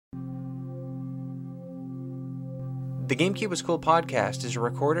The GameCube Was Cool Podcast is a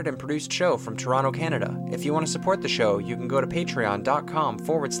recorded and produced show from Toronto, Canada. If you want to support the show, you can go to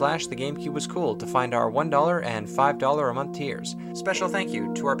patreon.com/The GameCube Was Cool to find our $1 and $5 a month tiers. Special thank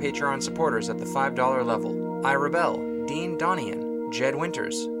you to our Patreon supporters at the $5 level: I Rebel, Dean Donian, Jed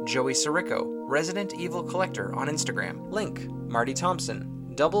Winters, Joey Sirico, Resident Evil Collector on Instagram, Link, Marty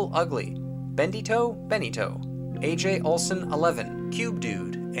Thompson, Double Ugly, Benito, AJ Olsen 11, Cube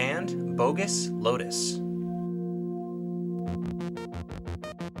Dude, and Bogus Lotus.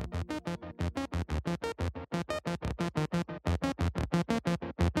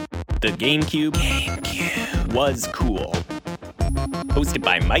 The GameCube Was Cool. Hosted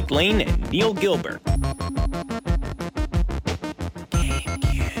by Mike Lane and Neil Gilbert.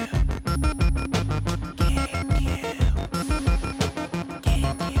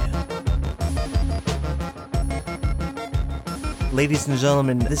 Ladies and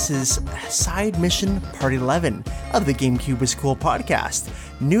gentlemen, this is Side Mission Part 11 of the GameCube Was Cool podcast.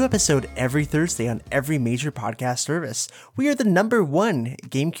 New episode every Thursday on every major podcast service. We are the #1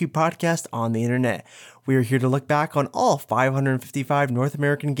 GameCube podcast on the internet. We are here to look back on all 555 North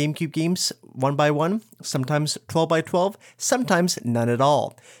American GameCube games, one by one, sometimes 12 by 12, sometimes none at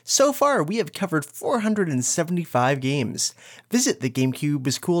all. So far, we have covered 475 games. Visit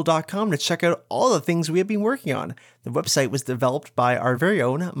thegamecubewascool.com to check out all the things we have been working on. The website was developed by our very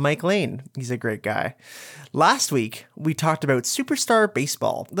own Mike Lane. He's a great guy. Last week, we talked about Superstar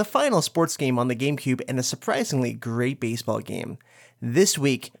Baseball, the final sports game on the GameCube, and a surprisingly great baseball game. This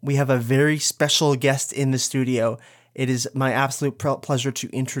week, we have a very special guest in the studio. It is my absolute pleasure to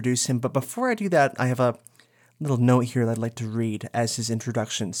introduce him. But before I do that, I have a little note here that I'd like to read as his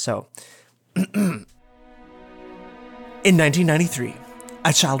introduction. So, in 1993,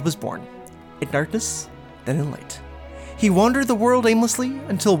 a child was born. In darkness, then in light. He wandered the world aimlessly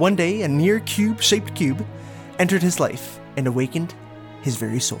until one day a near cube-shaped cube entered his life and awakened his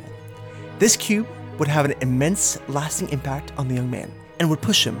very soul. This cube would have an immense, lasting impact on the young man and would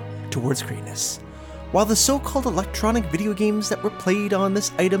push him towards greatness. While the so-called electronic video games that were played on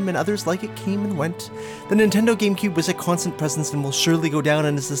this item and others like it came and went, the Nintendo GameCube was a constant presence and will surely go down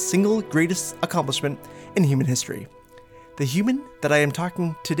as the single greatest accomplishment in human history. The human that I am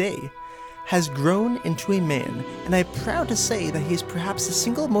talking today has grown into a man, and I am proud to say that he is perhaps the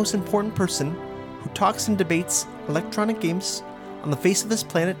single most important person who talks and debates electronic games on the face of this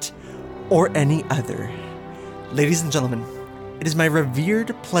planet or any other. Ladies and gentlemen, it is my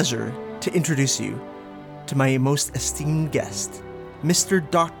revered pleasure to introduce you to my most esteemed guest, Mr.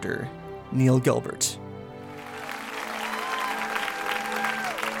 Dr. Neil Gilbert.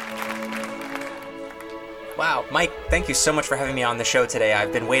 Wow, Mike, thank you so much for having me on the show today.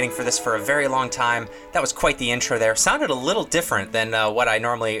 I've been waiting for this for a very long time. That was quite the intro there. Sounded a little different than what I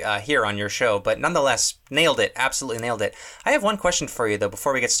normally hear on your show, but nonetheless, nailed it. Absolutely nailed it. I have one question for you, though,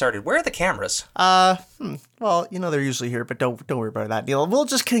 before we get started. Where are the cameras? Well, you know they're usually here, but don't worry about that, Neil. We'll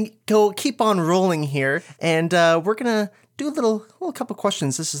just keep on rolling here, and we're gonna do a little couple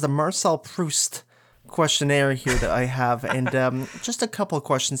questions. This is the Marcel Proust questionnaire here that I have, and just a couple of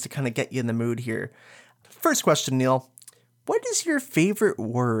questions to kind of get you in the mood here. First question, Neil. What is your favorite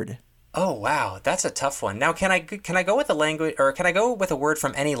word? Oh, wow. That's a tough one. Now, can I go with a language, or can I go with a word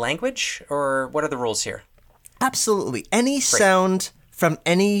from any language, or what are the rules here? Absolutely. Any sound from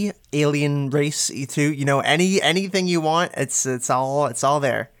any alien race, anything you want, it's all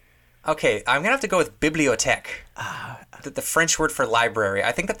there. Okay, I'm going to have to go with bibliothèque. The French word for library.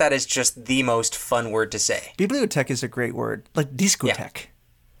 I think that is just the most fun word to say. Bibliothèque is a great word. Like discothèque. Yeah.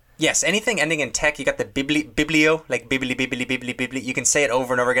 Yes, anything ending in tech, you got the biblio, like bibli. You can say it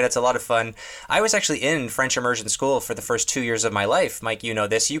over and over again. It's a lot of fun. I was actually in French immersion school for the first 2 years of my life. Mike, you know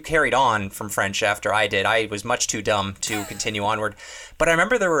this. You carried on from French after I did. I was much too dumb to continue onward. But I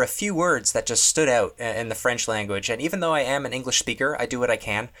remember there were a few words that just stood out in the French language. And even though I am an English speaker, I do what I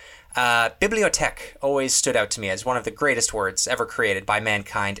can. Bibliothèque always stood out to me as one of the greatest words ever created by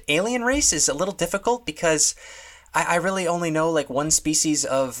mankind. Alien race is a little difficult because I really only know like one species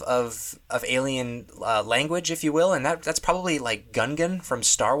of alien language, if you will, and that's probably like Gungan from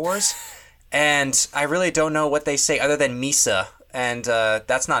Star Wars. And I really don't know what they say other than Misa, and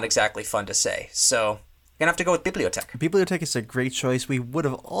that's not exactly fun to say. So I'm gonna have to go with bibliothèque. Bibliothèque is a great choice. We would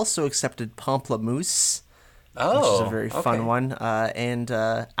have also accepted pamplemousse, which is a very fun one, and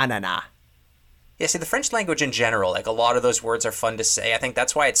ananas. Yeah, see, the French language in general, like a lot of those words are fun to say. I think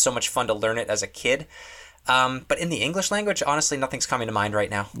that's why it's so much fun to learn it as a kid. But in the English language, honestly, nothing's coming to mind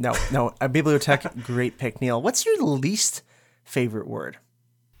right now. No. A bibliothèque, great pick, Neil. What's your least favorite word?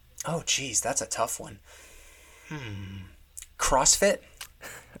 Oh, geez, that's a tough one. CrossFit?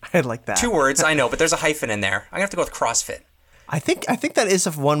 I like that. 2 words, I know, but there's a hyphen in there. I'm going to have to go with CrossFit. I think that is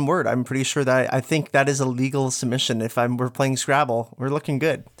of one word. I'm pretty sure that I think that is a legal submission. If we're playing Scrabble, we're looking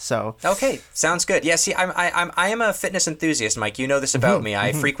good. So okay, sounds good. Yeah, see, I am a fitness enthusiast, Mike. You know this about me.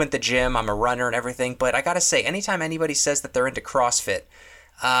 I frequent the gym. I'm a runner and everything. But I gotta say, anytime anybody says that they're into CrossFit,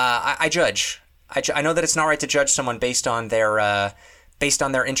 I judge. I know that it's not right to judge someone based on their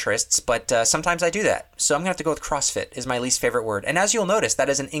interests, but sometimes I do that. So I'm gonna have to go with CrossFit is my least favorite word. And as you'll notice, that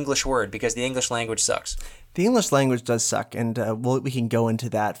is an English word because the English language sucks. The English language does suck, and we can go into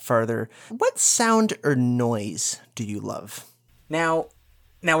that further. What sound or noise do you love? Now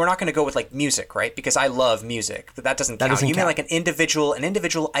we're not going to go with like music, right? Because I love music, but that doesn't count. You mean like an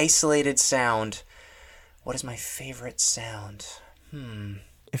individual isolated sound? What is my favorite sound?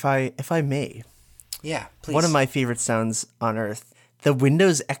 If I may, yeah, please. One of my favorite sounds on earth, the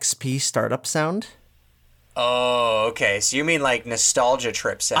Windows XP startup sound. Oh, okay. So you mean like nostalgia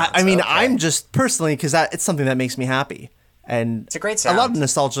trip sounds? I mean, okay. I'm just personally because it's something that makes me happy, and it's a great sound. A lot of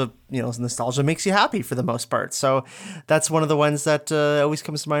nostalgia makes you happy for the most part. So that's one of the ones that always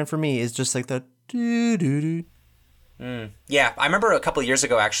comes to mind for me. Is just like the doo doo doo. Yeah, I remember a couple of years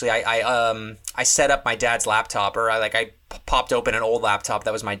ago. Actually, I set up my dad's laptop, or I popped open an old laptop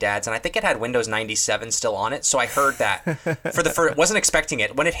that was my dad's, and I think it had Windows 97 still on it. So I heard that wasn't expecting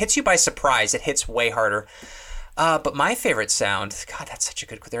it. When it hits you by surprise, it hits way harder. But my favorite sound, God, that's such a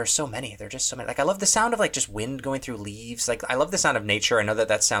good. There are so many. There are just so many. Like I love the sound of like just wind going through leaves. Like I love the sound of nature. I know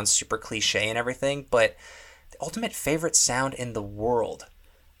that sounds super cliche and everything, but the ultimate favorite sound in the world.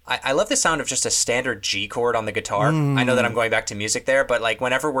 I love the sound of just a standard G chord on the guitar. I know that I'm going back to music there, but like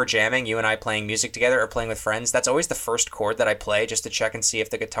whenever we're jamming, you and I playing music together or playing with friends, that's always the first chord that I play just to check and see if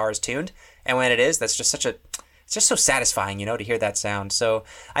the guitar is tuned. And when it is, that's just it's just so satisfying, to hear that sound. So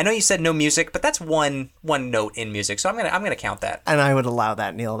I know you said no music, but that's one note in music. So I'm gonna count that. And I would allow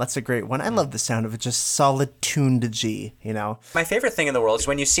that, Neil. That's a great one. I love the sound of it, just solid tuned G. My favorite thing in the world is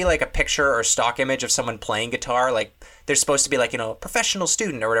when you see like a picture or stock image of someone playing guitar, like they're supposed to be like professional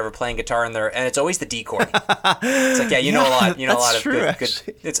student or whatever playing guitar, and it's always the D chord. It's like a lot. A lot of true,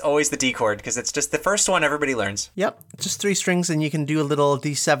 good. It's always the D chord because it's just the first one everybody learns. Yep, just 3 strings, and you can do a little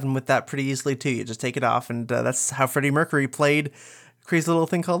D7 with that pretty easily too. You just take it off, and that's how Freddie Mercury played Crazy Little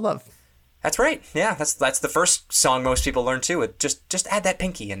Thing Called Love. That's right. Yeah, that's the first song most people learn too. With just add that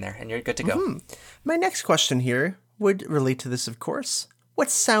pinky in there, and you're good to go. My next question here would relate to this, of course.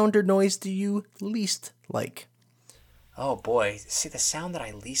 What sound or noise do you least like? Oh boy, see the sound that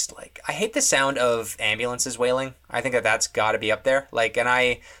I least like. I hate the sound of ambulances wailing. I think that's got to be up there. And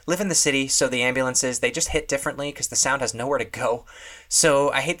I live in the city, so the ambulances, they just hit differently because the sound has nowhere to go.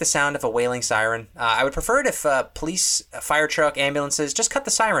 So I hate the sound of a wailing siren. I would prefer it if police, fire truck, ambulances just cut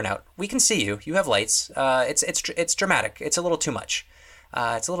the siren out. We can see you. You have lights. It's dramatic. It's a little too much.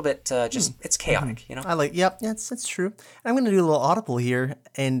 It's a little bit it's chaotic. I like. Yep, that's true. I'm going to do a little audible here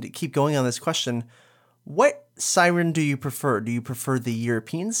and keep going on this question. What siren do you prefer? Do you prefer the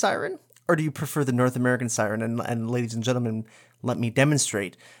European siren or do you prefer the North American siren? And ladies and gentlemen, let me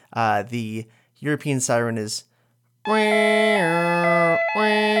demonstrate. The European siren is, kind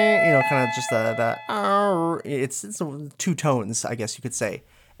of just it's 2 tones, I guess you could say.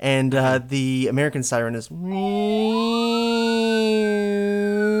 And the American siren is,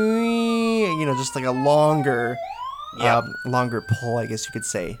 just like a longer pull, I guess you could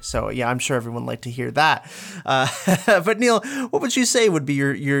say. So yeah, I'm sure everyone would like to hear that. But Neil, what would you say would be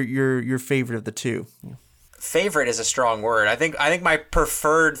your favorite of the 2? Favorite is a strong word. I think my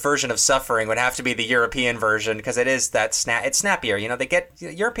preferred version of suffering would have to be the European version because it is that it's snappier.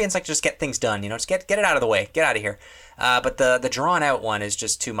 Europeans like to just get things done. Just get it out of the way, get out of here. But the drawn out one is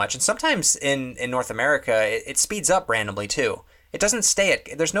just too much. And sometimes in North America, it speeds up randomly too. It doesn't stay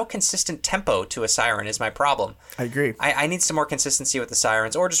there's no consistent tempo to a siren is my problem. I agree. I need some more consistency with the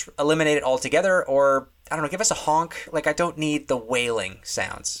sirens, or just eliminate it altogether, or I don't know, give us a honk. Like I don't need the wailing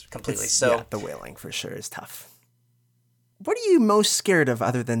sounds completely. Yeah, the wailing for sure is tough. What are you most scared of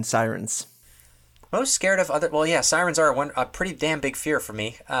other than sirens? Most scared of sirens are a pretty damn big fear for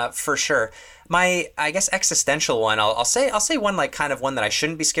me, for sure. My, I guess, existential one, I'll say one like kind of one that I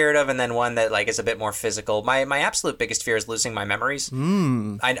shouldn't be scared of, and then one that like is a bit more physical. My absolute biggest fear is losing my memories.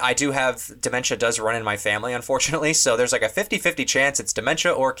 I do have dementia does run in my family, unfortunately, so there's like a 50-50 chance it's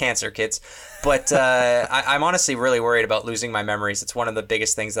dementia or cancer, kids. But I'm honestly really worried about losing my memories. It's one of the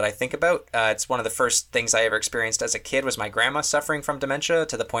biggest things that I think about. It's one of the first things I ever experienced as a kid was my grandma suffering from dementia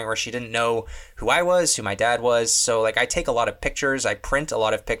to the point where she didn't know who I was, who my dad was. So like I take a lot of pictures, I print a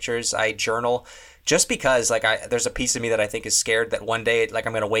lot of pictures, I journal. irrational, just because like there's a piece of me that I think is scared that one day like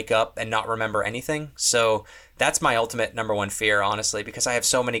I'm going to wake up and not remember anything. So that's my ultimate number one fear, honestly, because I have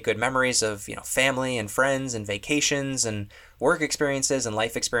so many good memories of, family and friends and vacations and work experiences and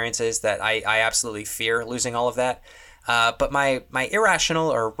life experiences that I absolutely fear losing all of that. But my irrational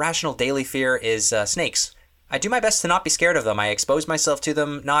or rational daily fear is snakes. I do my best to not be scared of them. I expose myself to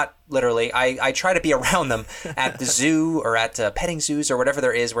them, not literally. I try to be around them at the zoo or at petting zoos or whatever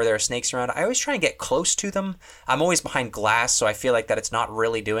there is where there are snakes around. I always try and get close to them. I'm always behind glass, so I feel like that it's not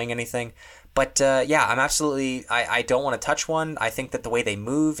really doing anything. But yeah, I'm absolutely, I don't want to touch one. I think that the way they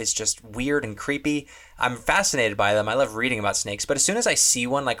move is just weird and creepy. I'm fascinated by them. I love reading about snakes. But as soon as I see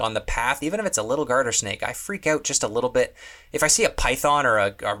one like on the path, even if it's a little garter snake, I freak out just a little bit. If I see a python or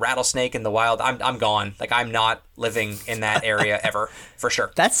a rattlesnake in the wild, I'm gone. Like I'm not living in that area ever, for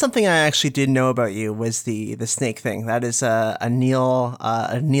sure. That's something I actually did know about you, was the snake thing. That is a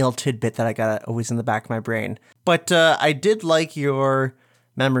Neil tidbit that I got always in the back of my brain. But I did like your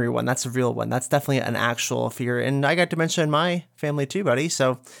memory one. That's a real one. That's definitely an actual fear. And I got dementia in my family too, buddy.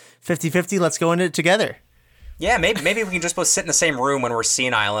 So 50-50, let's go into it together. Yeah, maybe we can just both sit in the same room when we're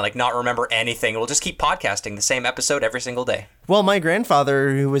senile and like not remember anything. We'll just keep podcasting the same episode every single day. Well, my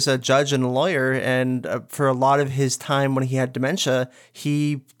grandfather, who was a judge and a lawyer, and for a lot of his time when he had dementia,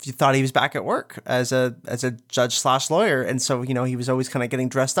 he thought he was back at work as a judge/lawyer. And so, he was always kind of getting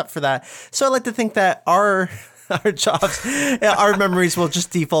dressed up for that. So I like to think that our jobs, our memories will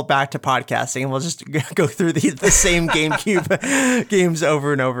just default back to podcasting, and we'll just go through the same GameCube games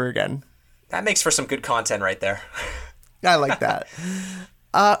over and over again. That makes for some good content right there. I like that.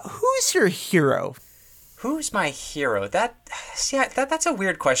 Who's your hero? Who's my hero? That's a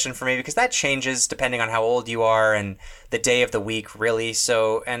weird question for me, because that changes depending on how old you are and the day of the week, really.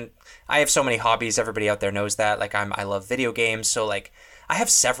 So, and I have so many hobbies. Everybody out there knows that. Like I love video games. So like I have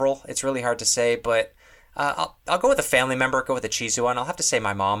several. It's really hard to say, but I'll go with a family member, go with a cheesy one. I'll have to say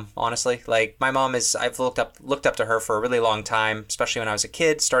my mom, honestly. Like my mom I've looked up to her for a really long time, especially when I was a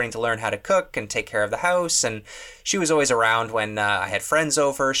kid, starting to learn how to cook and take care of the house. And she was always around when I had friends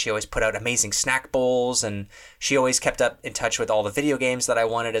over. She always put out amazing snack bowls, and she always kept up in touch with all the video games that I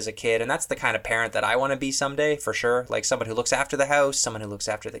wanted as a kid. And that's the kind of parent that I want to be someday, for sure. Like someone who looks after the house, someone who looks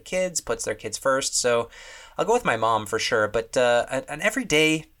after the kids, puts their kids first. So I'll go with my mom for sure. But an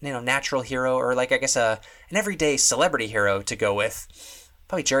everyday, natural hero, or like I guess an everyday celebrity hero to go with,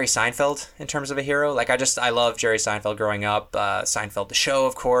 probably Jerry Seinfeld in terms of a hero. Like I love Jerry Seinfeld growing up. Seinfeld the show,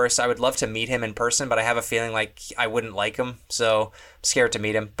 of course. I would love to meet him in person, but I have a feeling like I wouldn't like him, so I'm scared to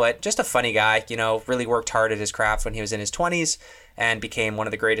meet him. But just a funny guy, really worked hard at his craft when he was in his 20s and became one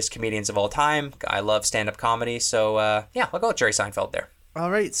of the greatest comedians of all time. I love stand-up comedy, so yeah, I'll go with Jerry Seinfeld there. All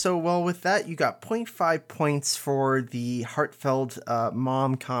right, so with that, you got 0.5 points for the heartfelt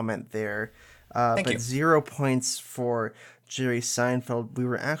mom comment there. Thank you. 0 points for Jerry Seinfeld. We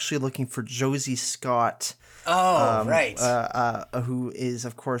were actually looking for Josie Scott. Oh, right. Who is,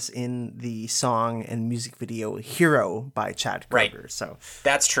 of course, in the song and music video Hero by Chad Kroeger. Right. So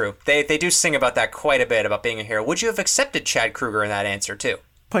that's true. They do sing about that quite a bit, about being a hero. Would you have accepted Chad Kroeger in that answer, too?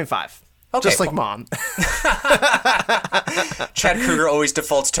 0.5. Okay, just like mom. Chad Kroeger always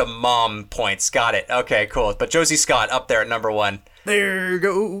defaults to mom points. Got it. Okay, cool. But Josie Scott up there at number 1. There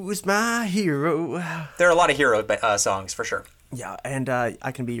goes my hero. There are a lot of hero songs, for sure. Yeah, and I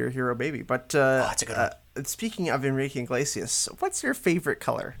Can Be Your Hero Baby. But that's a good one. Speaking of Enrique Iglesias, what's your favorite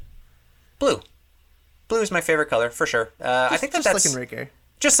color? Blue. Blue is my favorite color, for sure. I think that's... like Enrique.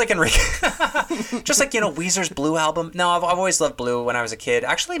 Just like Enrique. Just like, Weezer's Blue album. No, I've always loved blue when I was a kid.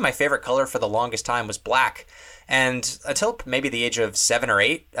 Actually, my favorite color for the longest time was black. And until maybe the age of 7 or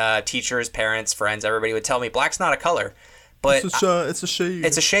 8, teachers, parents, friends, everybody would tell me black's not a color. But it's a shade.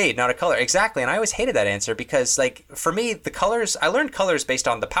 It's a shade, not a color. Exactly. And I always hated that answer because, like, for me, the colors, I learned colors based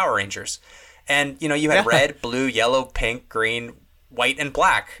on the Power Rangers. And, you had red, blue, yellow, pink, green, white, and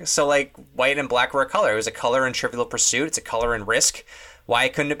black. So, like, white and black were a color. It was a color in Trivial Pursuit. It's a color in Risk. Why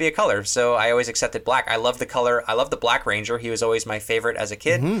couldn't it be a color? So I always accepted black. I love the color. I love the Black Ranger. He was always my favorite as a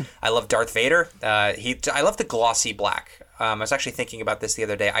kid. Mm-hmm. I love Darth Vader. I love the glossy black. I was actually thinking about this the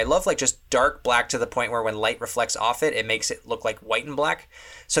other day. I love like just dark black to the point where when light reflects off it, it makes it look like white and black.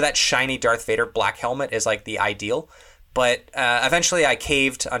 So that shiny Darth Vader black helmet is like the ideal. But eventually I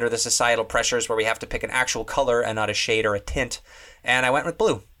caved under the societal pressures where we have to pick an actual color and not a shade or a tint. And I went with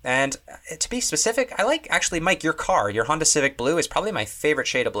blue. And to be specific, I like, actually, Mike, your Honda Civic Blue is probably my favorite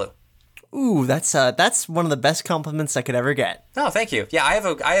shade of blue. Ooh, that's one of the best compliments I could ever get. Oh, thank you. Yeah,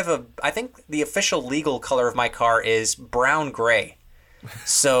 I think the official legal color of my car is brown gray.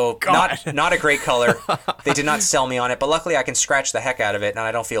 So not a great color. They did not sell me on it, but luckily I can scratch the heck out of it and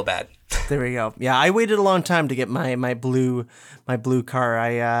I don't feel bad. There we go. Yeah, I waited a long time to get my blue car.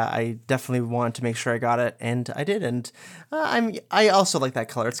 I definitely wanted to make sure I got it, and I did. And I also like that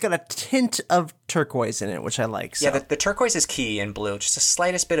color. It's got a tint of turquoise in it, which I like. So. Yeah, the turquoise is key in blue. Just the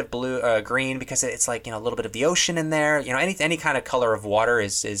slightest bit of green, because it's like, a little bit of the ocean in there. Any kind of color of water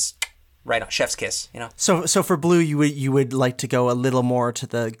is right on, chef's kiss. So for blue, you would like to go a little more to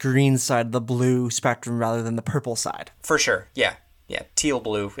the green side of the blue spectrum rather than the purple side. For sure. Yeah. Yeah, teal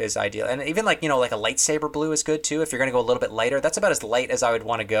blue is ideal. And even like a lightsaber blue is good too. If you're going to go a little bit lighter, that's about as light as I would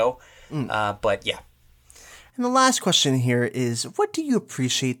want to go. But yeah. And the last question here is, what do you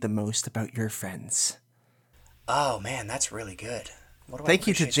appreciate the most about your friends? Oh man, that's really good. Thank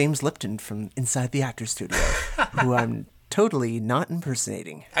you to James Lipton from Inside the Actors Studio, who I'm totally not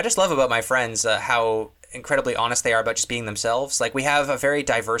impersonating. I just love about my friends how incredibly honest they are about just being themselves. Like, we have a very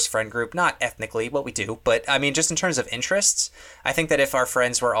diverse friend group, not ethnically, what we do, but I mean, just in terms of interests. I think that if our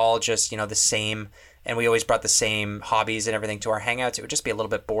friends were all just, the same, and we always brought the same hobbies and everything to our hangouts, it would just be a little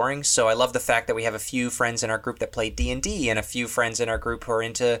bit boring. So I love the fact that we have a few friends in our group that play D&D and a few friends in our group who are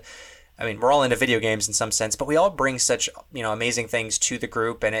into, we're all into video games in some sense, but we all bring such, amazing things to the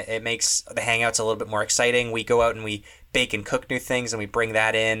group, and it makes the hangouts a little bit more exciting. We go out and we bake and cook new things, and we bring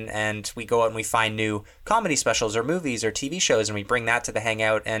that in, and we go out and we find new comedy specials or movies or TV shows, and we bring that to the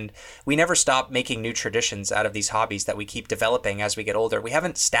hangout, and we never stop making new traditions out of these hobbies that we keep developing as we get older. We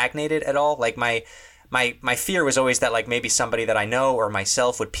haven't stagnated at all. Like, my fear was always that, like, maybe somebody that I know or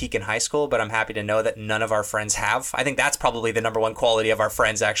myself would peak in high school, but I'm happy to know that none of our friends have. I think that's probably the number one quality of our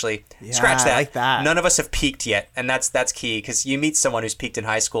friends, actually. Yeah, Scratch that. I like that. None of us have peaked yet, and that's key, because you meet someone who's peaked in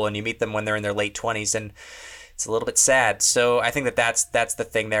high school, and you meet them when they're in their late 20s, and it's a little bit sad. So I think that's the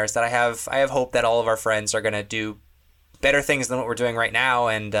thing there, is that I have hope that all of our friends are going to do better things than what we're doing right now,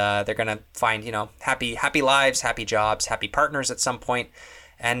 and they're going to find, happy lives, happy jobs, happy partners at some point.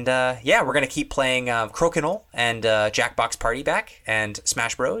 And we're going to keep playing Crokinole and Jackbox Party back and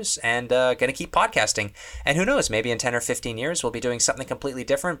Smash Bros. And going to keep podcasting. And who knows, maybe in 10 or 15 years we'll be doing something completely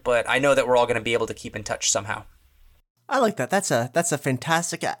different, but I know that we're all going to be able to keep in touch somehow. I like that. That's a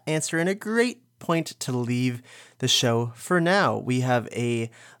fantastic answer and a great point to leave the show for now. We have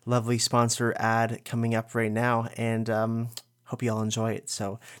a lovely sponsor ad coming up right now, and hope you all enjoy it.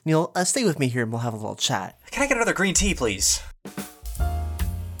 So, Neil, stay with me here and we'll have a little chat. Can I get another green tea, please?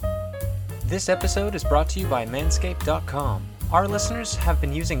 This episode is brought to you by Manscaped.com. Our listeners have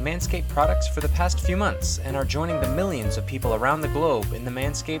been using Manscaped products for the past few months and are joining the millions of people around the globe in the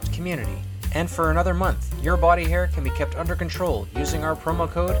Manscaped community. And for another month, your body hair can be kept under control using our promo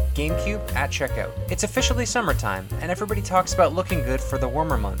code GameCube at checkout. It's officially summertime, and everybody talks about looking good for the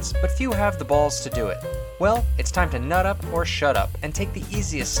warmer months, but few have the balls to do it. Well, it's time to nut up or shut up and take the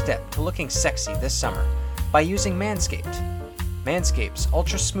easiest step to looking sexy this summer by using Manscaped. Manscaped's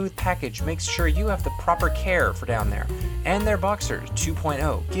Ultra Smooth package makes sure you have the proper care for down there, and their Boxers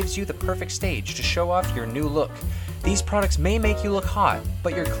 2.0 gives you the perfect stage to show off your new look. These products may make you look hot,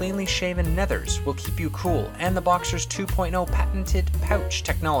 but your cleanly shaven nethers will keep you cool, and the Boxers 2.0 patented pouch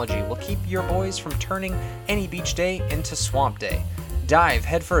technology will keep your boys from turning any beach day into swamp day. Dive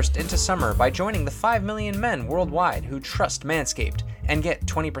headfirst into summer by joining the 5 million men worldwide who trust Manscaped, and get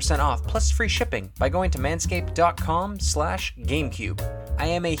 20% off plus free shipping by going to manscaped.com/GameCube. I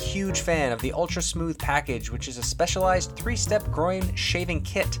am a huge fan of the Ultra Smooth package, which is a specialized 3-step groin shaving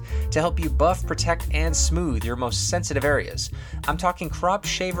kit to help you buff, protect, and smooth your most sensitive areas. I'm talking crop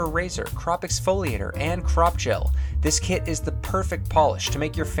shaver razor, crop exfoliator, and crop gel. This kit is the perfect polish to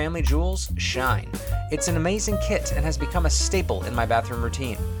make your family jewels shine. It's an amazing kit and has become a staple in my bathroom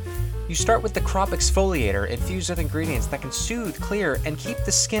routine. You start with the crop exfoliator infused with ingredients that can soothe, clear, and keep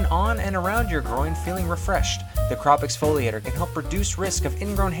the skin on and around your groin feeling refreshed. The crop exfoliator can help reduce risk of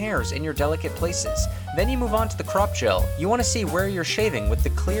ingrown hairs in your delicate places. Then you move on to the crop gel. You want to see where you're shaving with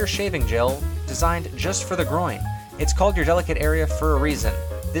the clear shaving gel designed just for the groin. It's called your delicate area for a reason.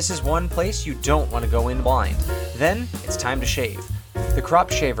 This is one place you don't want to go in blind. Then it's time to shave. The crop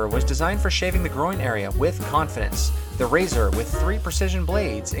shaver was designed for shaving the groin area with confidence. The razor with 3 precision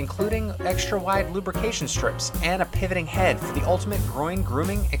blades, including extra wide lubrication strips and a pivoting head for the ultimate groin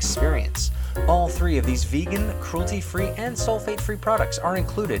grooming experience. All 3 of these vegan, cruelty-free, and sulfate-free products are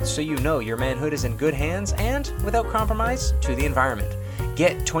included, so you know your manhood is in good hands and without compromise to the environment.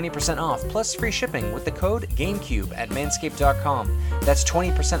 Get 20% off plus free shipping with the code GameCube at manscaped.com. That's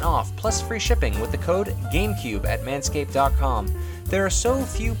 20% off plus free shipping with the code GameCube at manscaped.com. There are so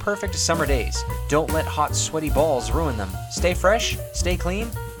few perfect summer days. Don't let hot, sweaty balls ruin them. Stay fresh, stay clean,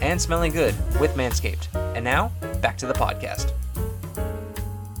 and smelling good with Manscaped. And now, back to the podcast.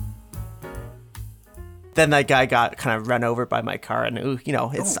 Then that guy got kind of run over by my car, and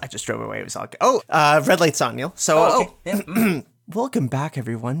I just drove away. It was all good. Red light's on, Neil. So, okay. Yeah. Welcome back,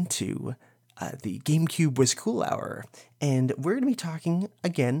 everyone, to the GameCube Was Cool Hour. And we're going to be talking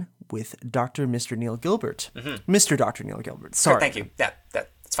again with Mr. Neil Gilbert. Mr. Dr. Neil Gilbert. Sorry. Thank you.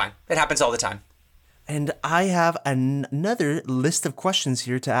 That's fine. It happens all the time. And I have another list of questions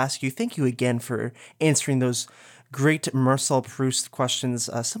here to ask you. Thank you again for answering those great Marcel Proust questions.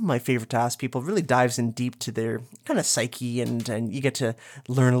 Some of my favorite to ask people. Really dives in deep to their kind of psyche, and you get to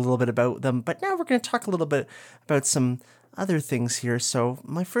learn a little bit about them. But now we're going to talk a little bit about some other things here. So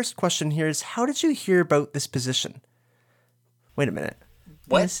my first question here is, how did you hear about this position? Wait a minute.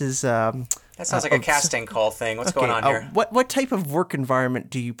 What? This is that sounds like a casting call thing. What's going on here? What type of work environment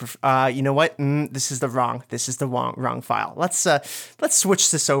do you prefer? You know what? This is the wrong file. Let's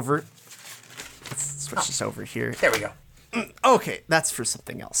switch this over. Let's switch this over here. There we go. Okay, that's for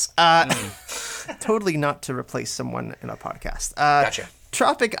something else. Totally not to replace someone in a podcast. Gotcha.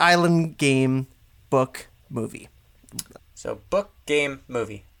 Tropic Island game, book, movie. So book, game,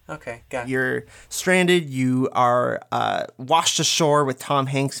 movie. Okay, got it. You're stranded. You are washed ashore with Tom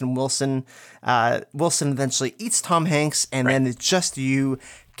Hanks and Wilson. Wilson eventually eats Tom Hanks, and then it's just you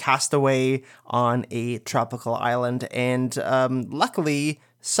cast away on a tropical island. And luckily,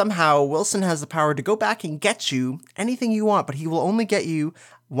 somehow, Wilson has the power to go back and get you anything you want, but he will only get you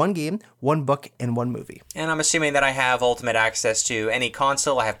one game, one book, and one movie. And I'm assuming that I have ultimate access to any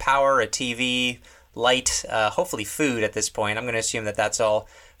console. I have power, a TV, light, hopefully food at this point. I'm going to assume that that's all.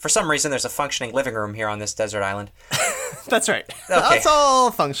 For some reason, there's a functioning living room here on this desert island. That's right. Okay. That's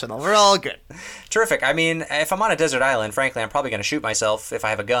all functional. We're all good. Terrific. I mean, if I'm on a desert island, frankly, I'm probably going to shoot myself if I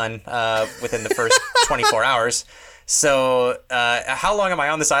have a gun within the first 24 hours. So how long am I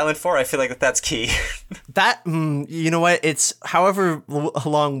on this island for? I feel like that's key. You know what? It's however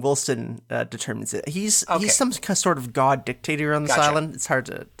long Wilson determines it. He's some sort of god dictator on this island. It's hard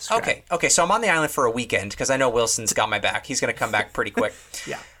to describe. Okay. So I'm on the island for a weekend because I know Wilson's got my back. He's going to come back pretty quick.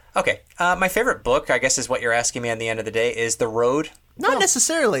 Yeah. Okay. My favorite book, I guess is what you're asking me at the end of the day, is The Road. Not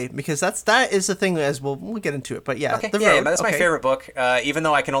necessarily, because that is the thing as we'll get into it. But yeah, okay. The Road. That's my favorite book, even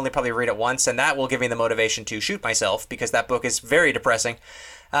though I can only probably read it once, and that will give me the motivation to shoot myself because that book is very depressing.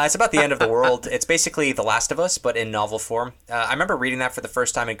 It's about the end of the world. It's basically The Last of Us, but in novel form. I remember reading that for the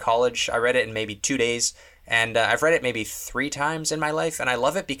first time in college. I read it in maybe 2 days, and I've read it maybe 3 times in my life, and I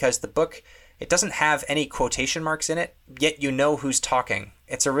love it because the book, it doesn't have any quotation marks in it, yet you know who's talking.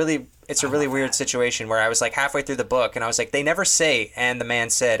 It's a really weird situation where I was like halfway through the book and I was like, they never say, and the man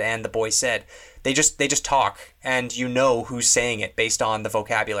said, and the boy said. They just talk, and you know who's saying it based on the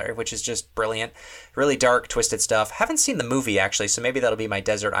vocabulary, which is just brilliant. Really dark, twisted stuff. Haven't seen the movie, actually, so maybe that'll be my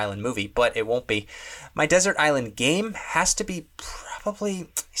Desert Island movie, but it won't be. My Desert Island game has to be probably...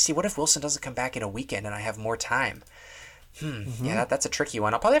 See, what if Wilson doesn't come back in a weekend and I have more time? Yeah, that's a tricky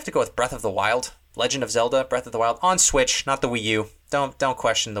one. I'll probably have to go with Breath of the Wild. Legend of Zelda, Breath of the Wild, on Switch, not the Wii U. Don't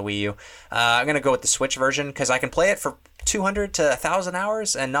question the Wii U. I'm going to go with the Switch version because I can play it for 200 to 1,000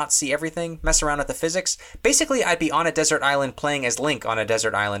 hours and not see everything, mess around with the physics. Basically, I'd be on a desert island playing as Link on a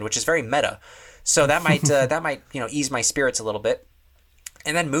desert island, which is very meta. So that might ease my spirits a little bit.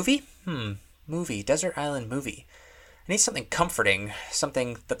 And then movie? Desert Island movie. I need something comforting,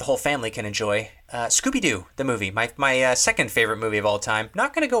 something that the whole family can enjoy. Scooby-Doo, the movie, my second favorite movie of all time.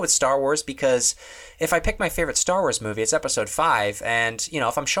 Not going to go with Star Wars because if I pick my favorite Star Wars movie, it's Episode 5. And,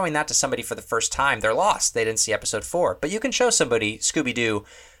 if I'm showing that to somebody for the first time, they're lost. They didn't see Episode 4. But you can show somebody Scooby-Doo,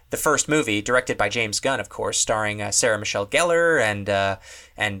 the first movie, directed by James Gunn, of course, starring Sarah Michelle Gellar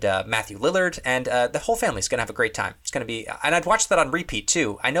and Matthew Lillard. And the whole family's going to have a great time. It's going to be... And I'd watch that on repeat,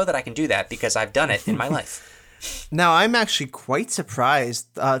 too. I know that I can do that because I've done it in my life. Now, I'm actually quite surprised.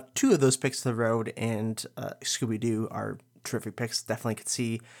 2 of those picks, The Road and Scooby-Doo, are terrific picks. Definitely could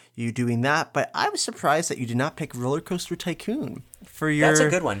see you doing that. But I was surprised that you did not pick Roller Coaster Tycoon for that's a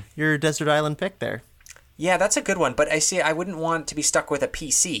good one. Your Desert Island pick there. Yeah, that's a good one. But I wouldn't want to be stuck with a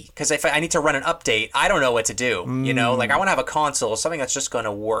PC because if I need to run an update, I don't know what to do. Like I want to have a console, something that's just going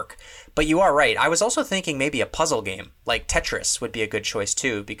to work. But you are right. I was also thinking maybe a puzzle game like Tetris would be a good choice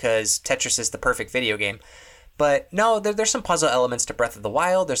too because Tetris is the perfect video game. But no, there's some puzzle elements to Breath of the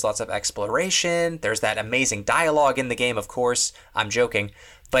Wild. There's lots of exploration. There's that amazing dialogue in the game, of course. I'm joking.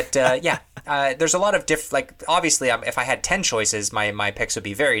 But there's a lot of obviously, if I had 10 choices, my picks would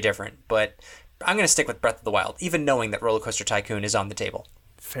be very different. But I'm going to stick with Breath of the Wild, even knowing that Roller Coaster Tycoon is on the table.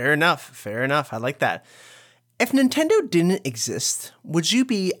 Fair enough. I like that. If Nintendo didn't exist, would you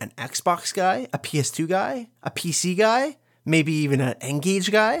be an Xbox guy, a PS2 guy, a PC guy, maybe even an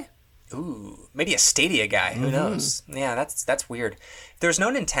N-Gage guy? Ooh, maybe a Stadia guy. Who knows? Yeah, that's weird. If there was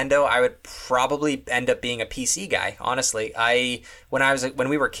no Nintendo, I would probably end up being a PC guy. Honestly, when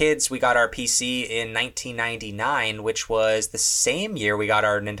we were kids, we got our PC in 1999, which was the same year we got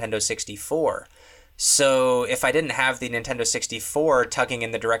our Nintendo 64. So if I didn't have the Nintendo 64 tugging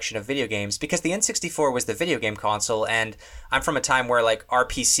in the direction of video games, because the N64 was the video game console, and I'm from a time where like our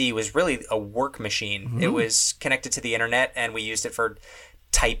PC was really a work machine. It was connected to the internet, and we used it for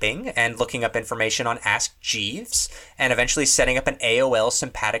typing and looking up information on Ask Jeeves and eventually setting up an AOL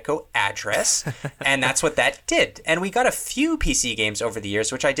Simpatico address. And that's what that did. And we got a few PC games over the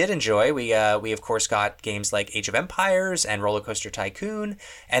years, which I did enjoy. We of course got games like Age of Empires and Roller Coaster Tycoon.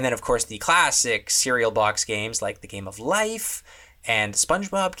 And then of course the classic cereal box games like The Game of Life and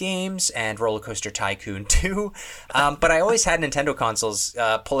SpongeBob games and Roller Coaster Tycoon 2. But I always had Nintendo consoles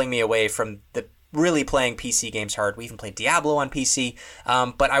pulling me away from the really playing PC games hard. We even played Diablo on PC.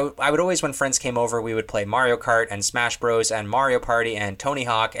 But I would always, when friends came over, we would play Mario Kart and Smash Bros. And Mario Party and Tony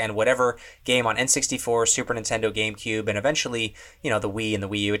Hawk and whatever game on N64, Super Nintendo, GameCube, and eventually, the Wii and the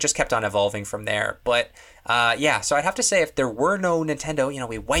Wii U. It just kept on evolving from there. But so I'd have to say if there were no Nintendo,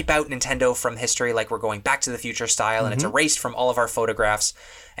 we wipe out Nintendo from history like we're going Back to the Future style, and it's erased from all of our photographs,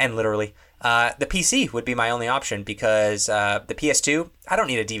 and literally. The PC would be my only option because the PS2, I don't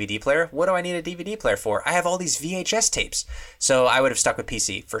need a DVD player. What do I need a DVD player for? I have all these VHS tapes. So I would have stuck with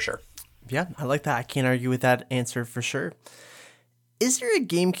PC for sure. Yeah, I like that. I can't argue with that answer for sure. Is there a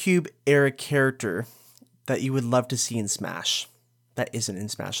GameCube era character that you would love to see in Smash that isn't in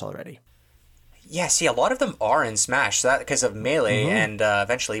Smash already? Yeah, see, a lot of them are in Smash. So that because of Melee and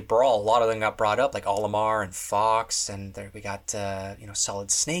eventually Brawl, a lot of them got brought up, like Olimar and Fox, and there we got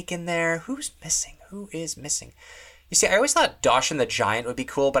Solid Snake in there. Who's missing? Who is missing? You see, I always thought Doshin the Giant would be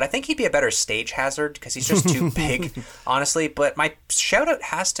cool, but I think he'd be a better stage hazard because he's just too big, honestly. But my shout out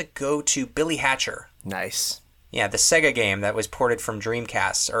has to go to Billy Hatcher. Nice. Yeah, the Sega game that was ported from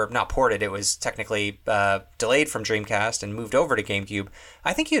Dreamcast, or not ported, it was technically delayed from Dreamcast and moved over to GameCube.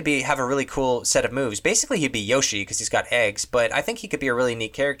 I think he would have a really cool set of moves. Basically, he'd be Yoshi because he's got eggs, but I think he could be a really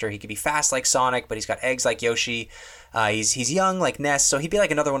neat character. He could be fast like Sonic, but he's got eggs like Yoshi. He's young like Ness, so he'd be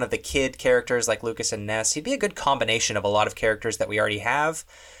like another one of the kid characters like Lucas and Ness. He'd be a good combination of a lot of characters that we already have.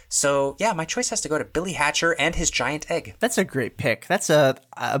 So, yeah, my choice has to go to Billy Hatcher and his giant egg. That's a great pick. That's a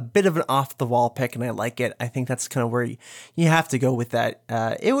bit of an off-the-wall pick, and I like it. I think that's kind of where you have to go with that.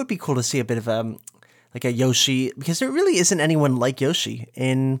 It would be cool to see a bit of a Yoshi, because there really isn't anyone like Yoshi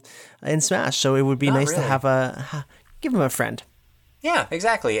in Smash, so it would be nice to have give him a friend. Yeah,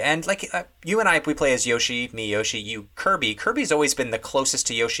 exactly. And like you and I, we play as Yoshi, me Yoshi, you Kirby. Kirby's always been the closest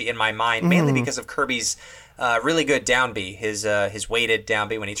to Yoshi in my mind, mainly because of Kirby's really good down B, his weighted down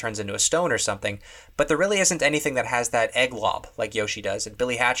B when he turns into a stone or something. But there really isn't anything that has that egg lob like Yoshi does, and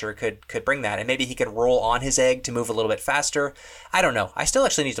Billy Hatcher could bring that, and maybe he could roll on his egg to move a little bit faster. I don't know. I still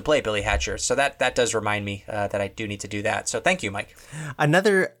actually need to play Billy Hatcher, so that does remind me that I do need to do that. So thank you, Mike.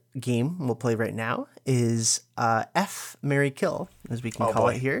 Another game we'll play right now is F, Marry, Kill, as we can call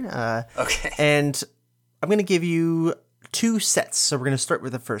it here. Okay. And I'm going to give you 2 sets. So we're going to start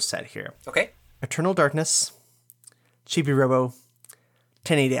with the first set here. Okay. Eternal Darkness, Chibi Robo,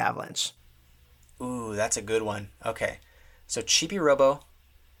 1080 Avalanche. Ooh, that's a good one. Okay. So Chibi Robo,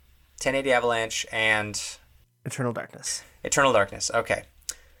 1080 Avalanche, and Eternal Darkness. Eternal Darkness. Okay.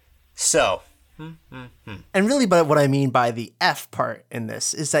 So... And really, but what I mean by the F part in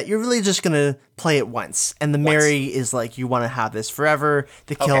this is that you're really just going to play it once. And the Marry is like you want to have this forever.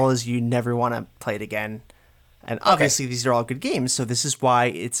 The Kill is you never want to play it again. And obviously these are all good games. So this is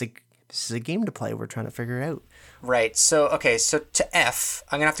why this is a game to play. We're trying to figure it out. Right. So to F,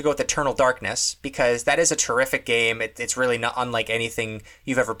 I'm going to have to go with Eternal Darkness because that is a terrific game. It's really not unlike anything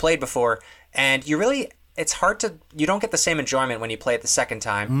you've ever played before. And it's hard you don't get the same enjoyment when you play it the second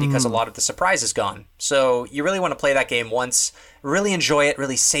time because a lot of the surprise is gone. So you really want to play that game once, really enjoy it,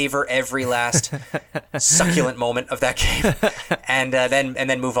 really savor every last succulent moment of that game, and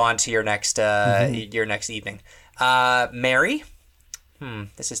then move on to your next evening. Marry?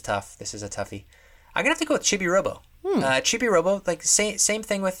 This is tough. This is a toughie. I'm gonna have to go with Chibi Robo. Chibi Robo, like same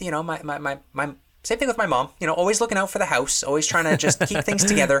thing with my same thing with my mom, always looking out for the house, always trying to just keep things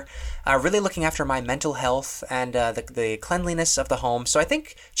together, really looking after my mental health and the cleanliness of the home. So I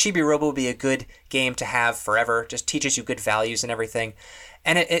think Chibi Robo would be a good game to have forever, just teaches you good values and everything.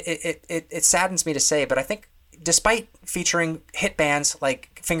 And it saddens me to say, but I think despite featuring hit bands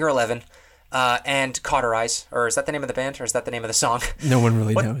like Finger 11 and Cauterize, or is that the name of the band, or is that the name of the song? No one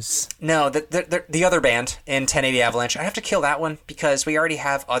really knows. No, the other band in 1080 Avalanche, I have to kill that one because we already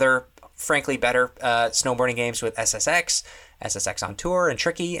have other frankly better snowboarding games with SSX on Tour, and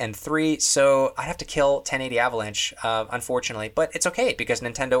Tricky, and 3. So I'd have to kill 1080 Avalanche, unfortunately. But it's okay because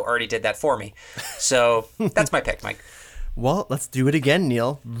Nintendo already did that for me. So that's my pick, Mike. Well, let's do it again,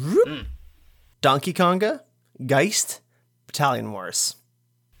 Neil. Donkey Konga, Geist, Battalion Wars.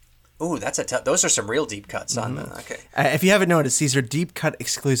 Ooh, those are some real deep cuts on the. Okay. If you haven't noticed, these are deep cut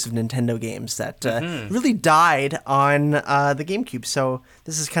exclusive Nintendo games that really died on the GameCube. So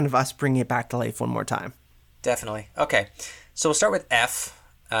this is kind of us bringing it back to life one more time. Definitely. Okay. So we'll start with F.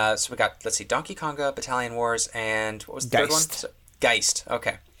 So we got, let's see, Donkey Konga, Battalion Wars, and what was the third one? Geist.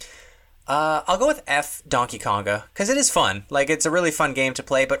 Okay. I'll go with F, Donkey Konga, because it is fun. Like, it's a really fun game to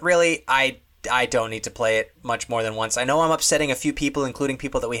play, but really, I don't need to play it much more than once. I know I'm upsetting a few people, including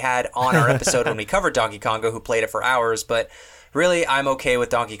people that we had on our episode when we covered Donkey Konga who played it for hours, but really, I'm okay with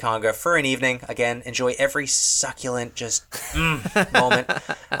Donkey Konga for an evening. Again, enjoy every succulent moment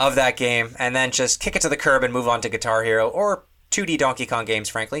of that game, and then just kick it to the curb and move on to Guitar Hero or 2D Donkey Kong games,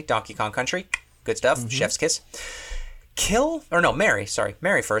 frankly. Donkey Kong Country, good stuff, chef's kiss. Mary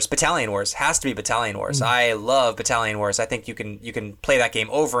first. Battalion Wars. Has to be Battalion Wars. I love Battalion Wars. I think you can play that game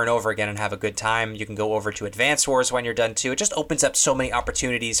over and over again and have a good time. You can go over to Advance Wars when you're done too. It just opens up so many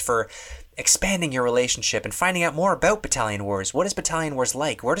opportunities for expanding your relationship and finding out more about Battalion Wars. What is Battalion Wars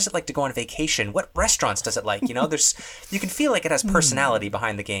like? Where does it like to go on vacation? What restaurants does it like? You know, you can feel like it has personality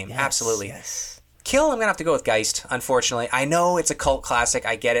behind the game. Yes, absolutely. Yes. Kill, I'm going to have to go with Geist, unfortunately. I know it's a cult classic.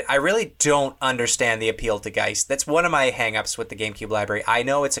 I get it. I really don't understand the appeal to Geist. That's one of my hangups with the GameCube library. I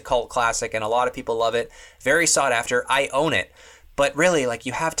know it's a cult classic and a lot of people love it. Very sought after. I own it. But really, like,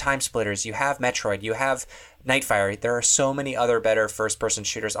 you have Time Splitters, you have Metroid, you have Nightfire. There are so many other better first-person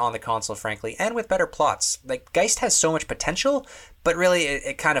shooters on the console, frankly, and with better plots. Like, Geist has so much potential, but really,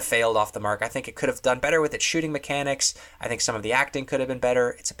 it kind of failed off the mark. I think it could have done better with its shooting mechanics. I think some of the acting could have been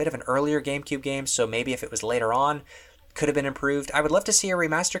better. It's a bit of an earlier GameCube game, so maybe if it was later on, could have been improved. I would love to see a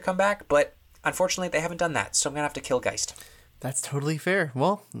remaster come back, but unfortunately, they haven't done that, so I'm going to have to kill Geist. That's totally fair.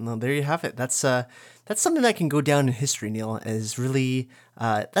 Well, there you have it. That's something that can go down in history, Neil, is really,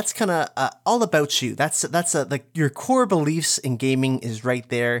 that's kind of all about you. That's like your core beliefs in gaming is right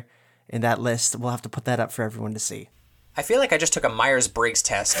there in that list. We'll have to put that up for everyone to see. I feel like I just took a Myers-Briggs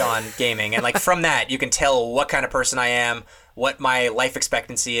test on gaming, and like from that, you can tell what kind of person I am, what my life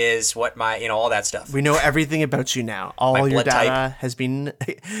expectancy is, what my, all that stuff. We know everything about you now. All your data has been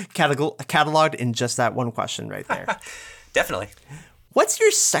cataloged in just that one question right there. Definitely. What's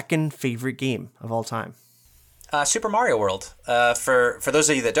your second favorite game of all time? Super Mario World. For those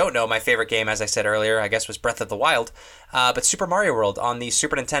of you that don't know, my favorite game, as I said earlier, I guess was Breath of the Wild. But Super Mario World on the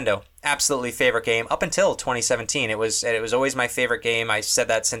Super Nintendo, absolutely favorite game up until 2017. It was always my favorite game. I said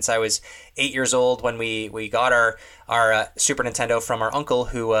that since I was 8 years old when we got our Super Nintendo from our uncle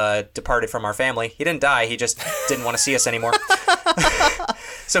who departed from our family. He didn't die. He just didn't want to see us anymore.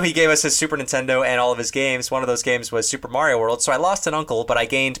 So he gave us his Super Nintendo and all of his games. One of those games was Super Mario World. So I lost an uncle, but I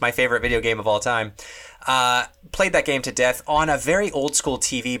gained my favorite video game of all time. Played that game to death on a very old school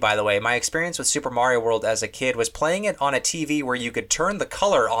TV, by the way. My experience with Super Mario World as a kid was playing it on a TV where you could turn the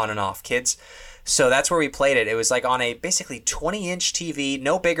color on and off, kids. So that's where we played it. It was like on a basically 20-inch TV,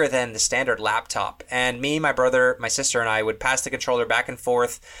 no bigger than the standard laptop. And me, my brother, my sister, and I would pass the controller back and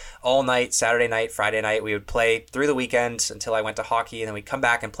forth all night, Saturday night, Friday night. We would play through the weekend until I went to hockey, and then we'd come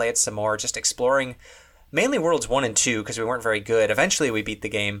back and play it some more, just exploring mainly Worlds 1 and 2 because we weren't very good. Eventually we beat the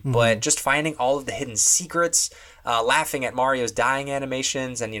game, but just finding all of the hidden secrets, laughing at Mario's dying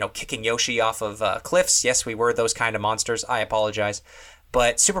animations and, kicking Yoshi off of cliffs. Yes, we were those kind of monsters. I apologize.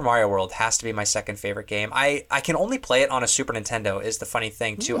 But Super Mario World has to be my second favorite game. I can only play it on a Super Nintendo is the funny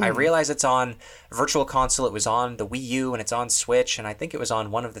thing, too. I realize it's on Virtual Console. It was on the Wii U, and it's on Switch, and I think it was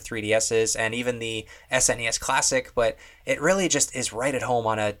on one of the 3DSs and even the SNES Classic, but it really just is right at home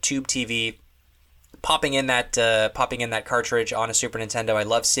on a tube TV. Popping in that cartridge on a Super Nintendo. I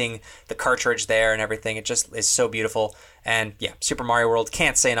love seeing the cartridge there and everything. It just is so beautiful. And yeah, Super Mario World,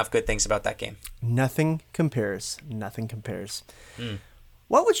 can't say enough good things about that game. Nothing compares.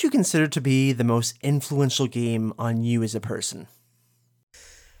 What would you consider to be the most influential game on you as a person?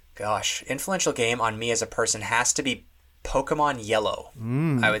 Gosh, influential game on me as a person has to be Pokemon Yellow,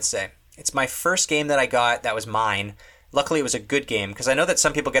 I would say. It's my first game that I got that was mine. Luckily, it was a good game, because I know that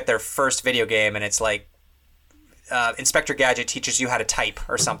some people get their first video game and it's like Inspector Gadget teaches you how to type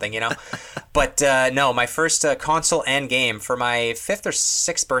or something, But no, my first console and game for my 5th or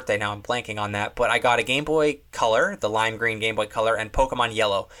 6th birthday, now I'm blanking on that, but I got a Game Boy Color, the lime green Game Boy Color, and Pokemon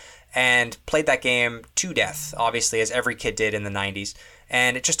Yellow, and played that game to death, obviously, as every kid did in the 90s.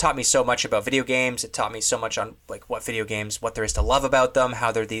 And it just taught me so much about video games. It taught me so much on like what video games, what there is to love about them,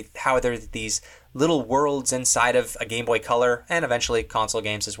 how they're these little worlds inside of a Game Boy Color and eventually console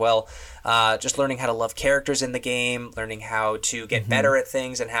games as well. Just learning how to love characters in the game, learning how to get better at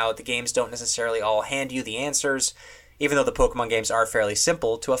things, and how the games don't necessarily all hand you the answers. Even though the Pokemon games are fairly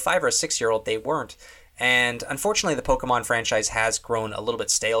simple, to a 5 or a 6-year-old they weren't. And unfortunately, the Pokemon franchise has grown a little bit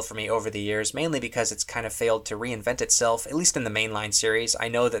stale for me over the years, mainly because it's kind of failed to reinvent itself, at least in the mainline series. I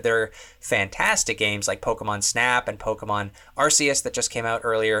know that there are fantastic games like Pokemon Snap and Pokemon Arceus that just came out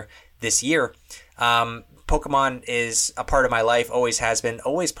earlier this year. Pokemon is a part of my life, always has been,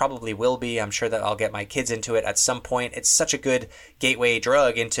 always probably will be. I'm sure that I'll get my kids into it at some point. It's such a good gateway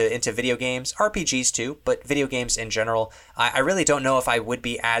drug into video games, RPGs too, but video games in general. I really don't know if I would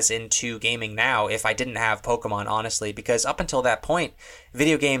be as into gaming now if I didn't have Pokemon, honestly, because up until that point,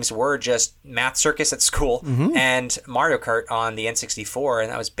 video games were just Math Circus at school and Mario Kart on the N64,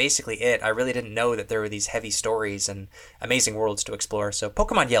 and that was basically it. I really didn't know that there were these heavy stories and amazing worlds to explore. So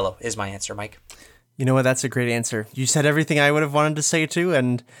Pokemon Yellow is my answer, Mike. You know what? That's a great answer. You said everything I would have wanted to say too,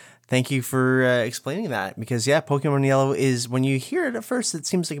 and thank you for explaining that. Because yeah, Pokemon Yellow is, when you hear it at first, it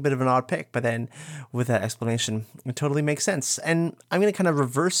seems like a bit of an odd pick, but then with that explanation, it totally makes sense. And I'm going to kind of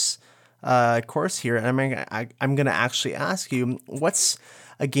reverse course here, and I'm going to actually ask you, what's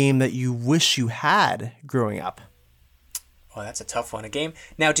a game that you wish you had growing up? Oh, that's a tough one. A game.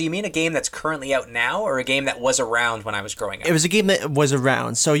 Now, do you mean a game that's currently out now or a game that was around when I was growing up? It was a game that was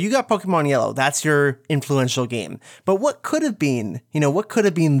around. So you got Pokemon Yellow. That's your influential game. But what could have been, what could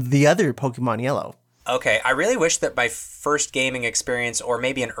have been the other Pokemon Yellow? Okay, I really wish that my first gaming experience, or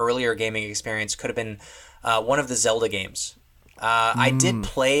maybe an earlier gaming experience, could have been one of the Zelda games. I did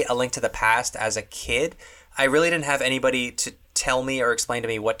play A Link to the Past as a kid. I really didn't have anybody to tell me or explain to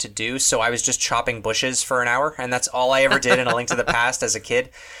me what to do, so I was just chopping bushes for an hour, and that's all I ever did in A Link to the Past as a kid.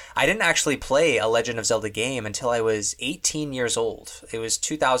 I didn't actually play a Legend of Zelda game until I was 18 years old. It was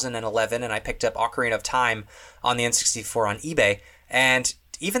 2011, and I picked up Ocarina of Time on the N64 on eBay, and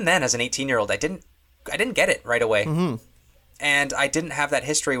even then, as an 18-year-old, I didn't get it right away. And I didn't have that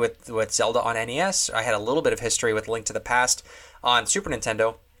history with Zelda on NES. I had a little bit of history with Link to the Past on Super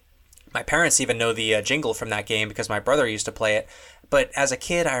Nintendo. My parents even know the jingle from that game because my brother used to play it. But as a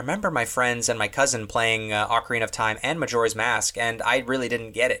kid, I remember my friends and my cousin playing Ocarina of Time and Majora's Mask, and I really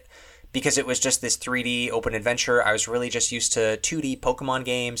didn't get it because it was just this 3D open adventure. I was really just used to 2D Pokemon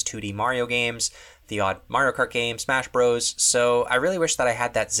games, 2D Mario games, the odd Mario Kart game, Smash Bros. So I really wish that I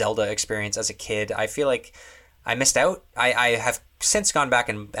had that Zelda experience as a kid. I feel like I missed out. I have since gone back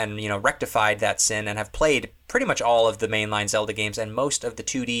and rectified that sin and have played pretty much all of the mainline Zelda games and most of the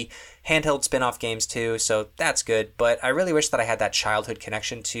 2D handheld spin-off games too, so that's good. But I really wish that I had that childhood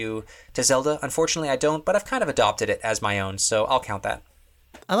connection to Zelda. Unfortunately, I don't, but I've kind of adopted it as my own, so I'll count that.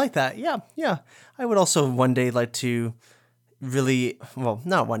 I like that. Yeah. I would also one day like to really, well,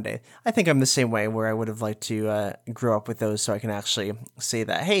 not one day. I think I'm the same way, where I would have liked to grow up with those so I can actually say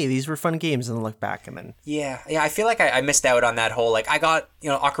that, hey, these were fun games, and then look back and then... Yeah, I feel like I missed out on that whole, like, I got,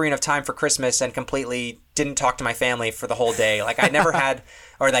 Ocarina of Time for Christmas and completely didn't talk to my family for the whole day. Like, I never had,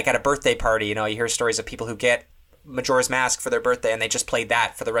 or like at a birthday party, you hear stories of people who get Majora's Mask for their birthday and they just played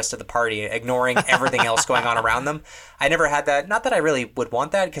that for the rest of the party, ignoring everything else going on around them. I never had that. Not that I really would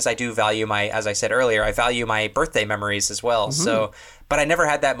want that, because I do value as I said earlier, I value my birthday memories as well. So, but I never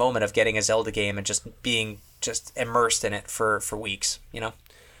had that moment of getting a Zelda game and just being just immersed in it for weeks,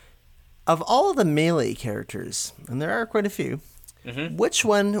 Of all of the Melee characters, and there are quite a few, which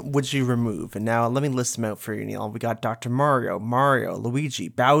one would you remove? And now let me list them out for you, Neil. We got Dr. Mario, Luigi,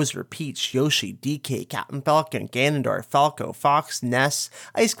 Bowser, Peach, Yoshi, DK, Captain Falcon, Ganondorf, Falco, Fox, Ness,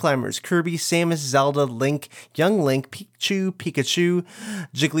 Ice Climbers, Kirby, Samus, Zelda, Link, Young Link, Pikachu,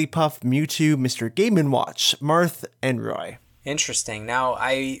 Jigglypuff, Mewtwo, Mr. Game & Watch, Marth, and Roy. Interesting. Now,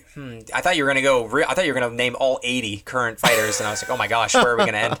 I thought you were gonna go. I thought you were gonna name all 80 current fighters, and I was like, oh my gosh, where are we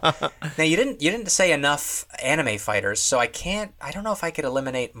gonna end? Now, you didn't say enough anime fighters, so I don't know if I could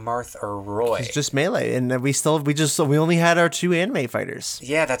eliminate Marth or Roy. It's just Melee, and we only had our two anime fighters.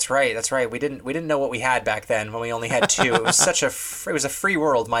 Yeah, that's right. We didn't know what we had back then when we only had two. It was it was a free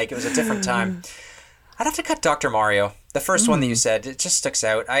world, Mike. It was a different time. I'd have to cut Dr. Mario. The first one that you said, it just sticks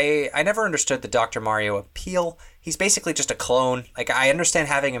out. I never understood the Dr. Mario appeal. He's basically just a clone. Like, I understand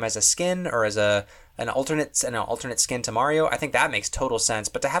having him as a skin or as an alternate skin to Mario. I think that makes total sense.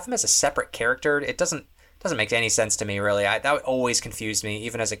 But to have him as a separate character, it doesn't make any sense to me, really. That always confused me,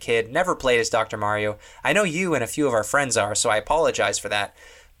 even as a kid. Never played as Dr. Mario. I know you and a few of our friends are, so I apologize for that.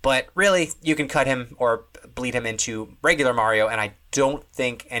 But really, you can cut him or bleed him into regular Mario, and I don't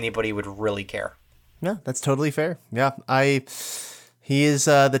think anybody would really care. Yeah, that's totally fair. Yeah, I He is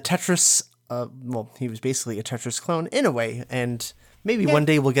the Tetris, he was basically a Tetris clone in a way, and maybe one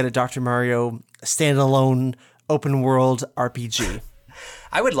day we'll get a Dr. Mario standalone open world RPG.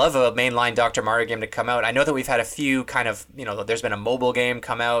 I would love a mainline Dr. Mario game to come out. I know that we've had a few kind of, there's been a mobile game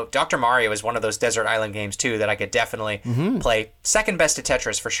come out. Dr. Mario is one of those desert island games, too, that I could definitely play. Second best to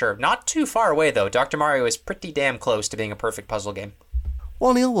Tetris, for sure. Not too far away, though. Dr. Mario is pretty damn close to being a perfect puzzle game.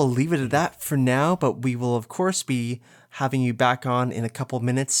 Well, Neil, we'll leave it at that for now, but we will, of course, be having you back on in a couple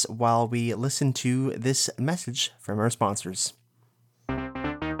minutes while we listen to this message from our sponsors.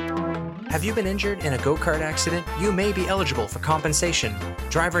 Have you been injured in a go-kart accident? You may be eligible for compensation,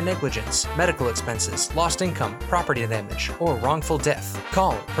 driver negligence, medical expenses, lost income, property damage, or wrongful death.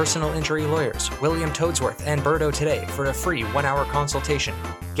 Call Personal Injury Lawyers William Toadsworth and Birdo today for a free 1-hour consultation.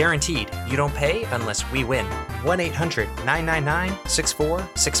 Guaranteed, you don't pay unless we win.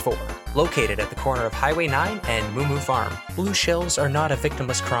 1-800-999-6464. Located at the corner of Highway 9 and Moo Moo Farm. Blue shells are not a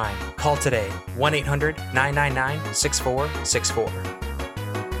victimless crime. Call today. 1-800-999-6464.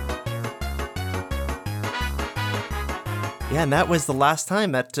 Yeah, and that was the last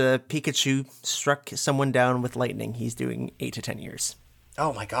time that Pikachu struck someone down with lightning. He's doing 8 to 10 years.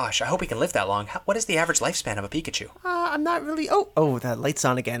 Oh my gosh, I hope he can live that long. What is the average lifespan of a Pikachu? I'm not really... Oh, that light's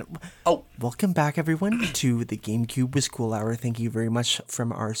on again. Oh. Welcome back, everyone, to the GameCube Was Cool Hour. Thank you very much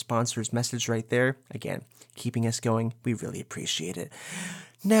from our sponsor's message right there. Again, keeping us going. We really appreciate it.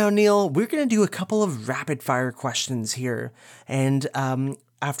 Now, Neil, we're going to do a couple of rapid-fire questions here. And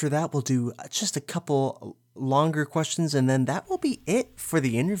after that, we'll do just a couple longer questions, and then that will be it for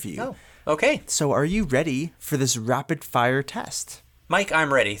the interview. Oh, okay. So are you ready for this rapid-fire test? Mike,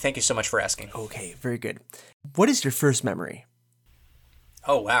 I'm ready. Thank you so much for asking. Okay, very good. What is your first memory?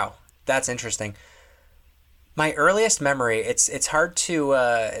 Oh, wow. That's interesting. My earliest memory, it's hard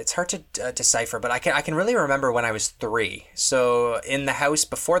to decipher, but I can really remember when I was 3. So in the house,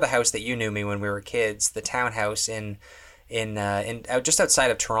 before the house that you knew me when we were kids, the townhouse in just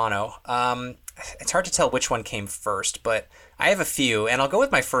outside of Toronto. It's hard to tell which one came first, but I have a few, and I'll go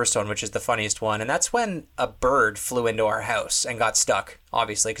with my first one, which is the funniest one, and that's when a bird flew into our house and got stuck,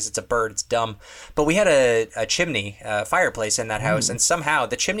 obviously, because it's a bird, it's dumb. But we had a chimney, fireplace in that house, and somehow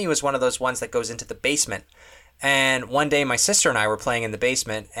the chimney was one of those ones that goes into the basement. And one day my sister and I were playing in the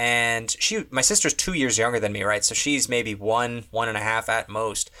basement, and my sister's 2 years younger than me, right? So she's maybe 1.5 at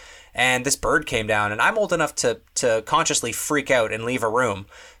most. And this bird came down, and I'm old enough to consciously freak out and leave a room.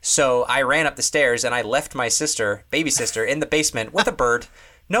 So I ran up the stairs, and I left my sister, baby sister, in the basement with a bird.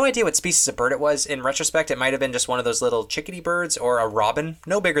 No idea what species of bird it was. In retrospect, it might have been just one of those little chickadee birds or a robin.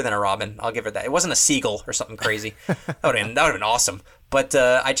 No bigger than a robin. I'll give her that. It wasn't a seagull or something crazy. That would have been awesome. But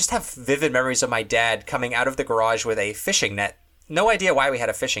I just have vivid memories of my dad coming out of the garage with a fishing net. No idea why we had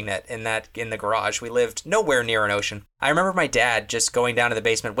a fishing net in the garage. We lived nowhere near an ocean. I remember my dad just going down to the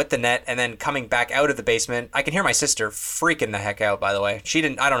basement with the net and then coming back out of the basement. I can hear my sister freaking the heck out, by the way. I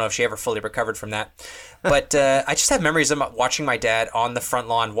don't know if she ever fully recovered from that. But I just have memories of watching my dad on the front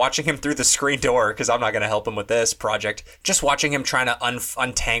lawn, watching him through the screen door, because I'm not going to help him with this project. Just watching him trying to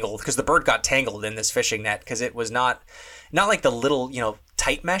untangle, because the bird got tangled in this fishing net, because it was not like the little,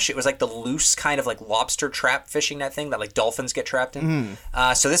 tight mesh. It was like the loose kind of like lobster trap fishing net thing that like dolphins get trapped in.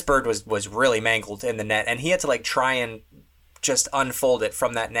 So this bird was really mangled in the net, and he had to like try and just unfold it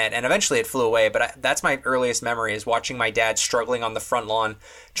from that net, and eventually it flew away. But that's my earliest memory, is watching my dad struggling on the front lawn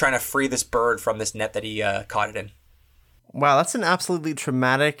trying to free this bird from this net that he caught it in. Wow, that's an absolutely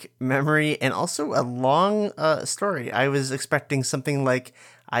traumatic memory, and also a long story. I was expecting something like,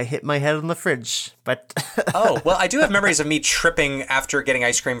 I hit my head on the fridge, but... Oh, well, I do have memories of me tripping after getting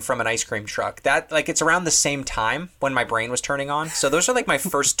ice cream from an ice cream truck. That, it's around the same time when my brain was turning on. So those are, my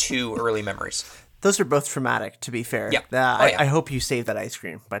first 2 early memories. Those are both traumatic, to be fair. Yeah. I hope you saved that ice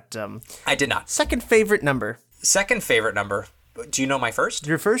cream, but... I did not. Second favorite number. Second favorite number. Do you know my first?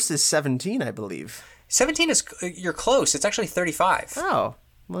 Your first is 17, I believe. 17 is... You're close. It's actually 35. Oh,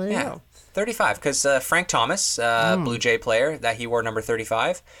 well, there you go. 35, because Frank Thomas, Blue Jay player, that he wore number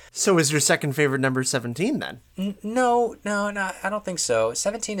 35. So is your second favorite number 17 then? No, I don't think so.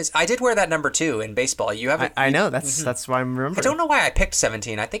 17 is... I did wear that number 2 in baseball. You haven't... I know, that's why I'm remembering. I don't know why I picked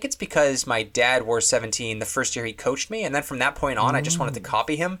 17. I think it's because my dad wore 17 the first year he coached me, and then from that point on, I just wanted to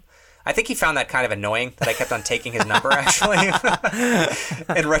copy him. I think he found that kind of annoying that I kept on taking his number, actually.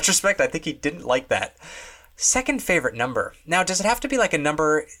 In retrospect, I think he didn't like that. Second favorite number. Now, does it have to be like a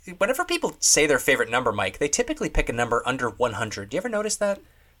number... Whenever people say their favorite number, Mike, they typically pick a number under 100. Do you ever notice that?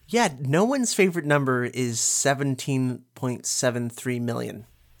 Yeah, no one's favorite number is 17.73 million.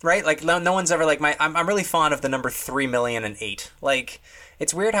 right? Like no one's ever like I'm really fond of the number 3,000,008. Like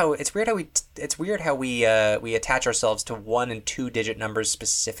it's weird how we attach ourselves to 1 and 2 digit numbers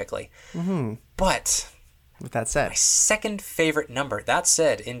specifically. Mm-hmm. But with that said, my second favorite number. That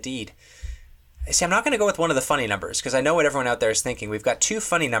said, indeed. See, I'm not going to go with one of the funny numbers because I know what everyone out there is thinking. We've got 2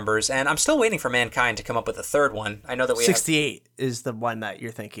 funny numbers, and I'm still waiting for mankind to come up with a third one. I know that we 68 is the one that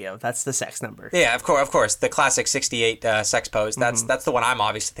you're thinking of. That's the sex number. Yeah, of course. The classic 68 sex pose. That's the one I'm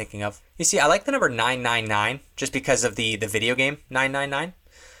obviously thinking of. You see, I like the number 999 just because of the video game 999.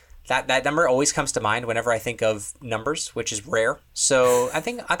 That number always comes to mind whenever I think of numbers, which is rare. So I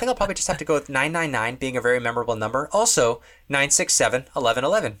think I'll probably just have to go with 999 being a very memorable number. Also, 967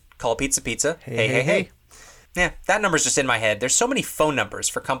 1111. Call pizza. Hey. Yeah, that number's just in my head. There's so many phone numbers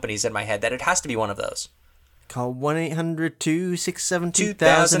for companies in my head that it has to be one of those. Call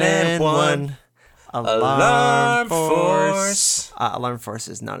 1-800-267-2001. Alarm Force. Alarm Force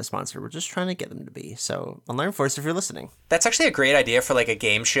is not a sponsor. We're just trying to get them to be. So, Alarm Force, if you're listening. That's actually a great idea for like a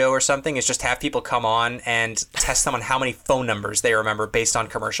game show or something, is just have people come on and test them on how many phone numbers they remember based on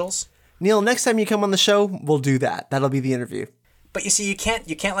commercials. Neil, next time you come on the show, we'll do that. That'll be the interview. But you see, you can't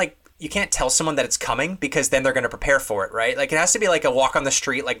tell someone that it's coming because then they're going to prepare for it, right? Like it has to be like a walk on the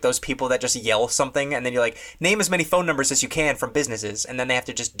street, like those people that just yell something and then you're like, name as many phone numbers as you can from businesses, and then they have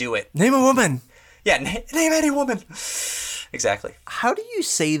to just do it. Name a woman. Yeah, name any woman. Exactly. How do you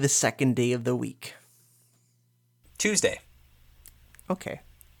say the second day of the week? Tuesday. Okay.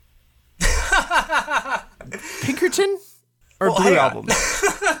 Pinkerton or Blue Album?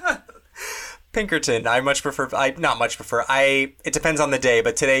 Pinkerton. It depends on the day,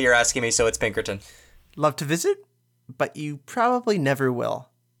 but today you're asking me, so it's Pinkerton. Love to visit, but you probably never will.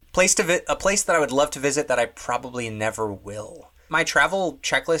 A place that I would love to visit that I probably never will. My travel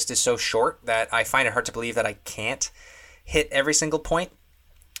checklist is so short that I find it hard to believe that I can't hit every single point.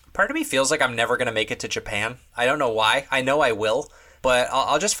 Part of me feels like I'm never going to make it to Japan. I don't know why. I know I will, but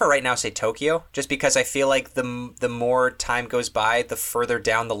I'll just for right now say Tokyo, just because I feel like the more time goes by, the further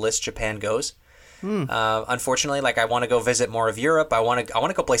down the list Japan goes. Unfortunately, like I want to go visit more of Europe. I want to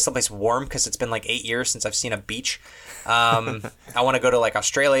go someplace warm because it's been like 8 years since I've seen a beach. I want to go to like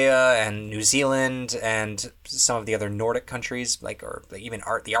Australia and New Zealand and some of the other Nordic countries, or even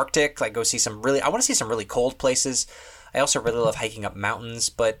the Arctic. Like I want to see some really cold places. I also really love hiking up mountains,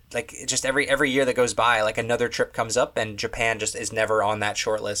 but like just every year that goes by, like another trip comes up, and Japan just is never on that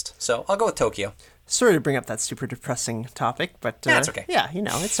short list. So I'll go with Tokyo. Sorry to bring up that super depressing topic, but that's okay. Yeah,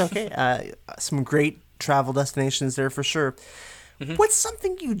 it's okay. Some great travel destinations there for sure. Mm-hmm. What's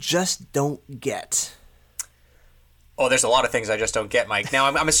something you just don't get? Oh, there's a lot of things I just don't get, Mike. Now,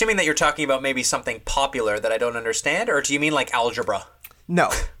 I'm assuming that you're talking about maybe something popular that I don't understand, or do you mean like algebra? No,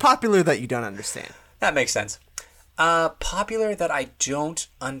 popular that you don't understand. That makes sense. Popular that I don't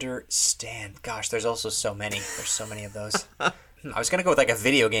understand. Gosh, there's also so many. There's so many of those. I was going to go with like a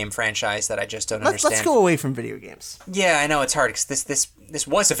video game franchise that I just don't understand. Let's go away from video games. Yeah, I know it's hard because this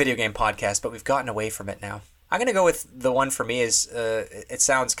was a video game podcast, but we've gotten away from it now. I'm going to go with the one for me is, it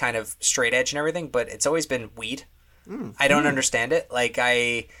sounds kind of straight edge and everything, but it's always been weed. I don't understand it. Like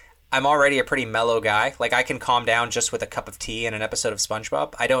I'm already a pretty mellow guy. Like I can calm down just with a cup of tea and an episode of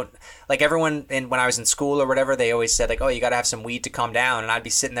SpongeBob. I don't like everyone when I was in school or whatever, they always said like, oh, you got to have some weed to calm down. And I'd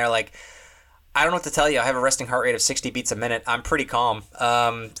be sitting there like, I don't know what to tell you. I have a resting heart rate of 60 beats a minute. I'm pretty calm.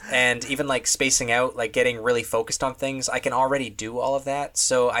 And even like spacing out, like getting really focused on things, I can already do all of that.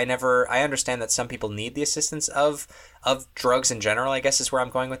 So I understand that some people need the assistance of drugs in general, I guess is where I'm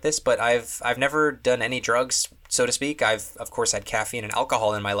going with this. But I've never done any drugs, so to speak. I've of course had caffeine and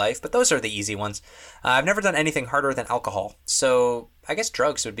alcohol in my life, but those are the easy ones. I've never done anything harder than alcohol. So I guess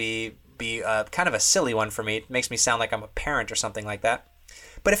drugs would be kind of a silly one for me. It makes me sound like I'm a parent or something like that.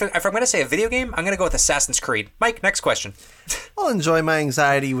 But if I'm going to say a video game, I'm going to go with Assassin's Creed. Mike, next question. I'll enjoy my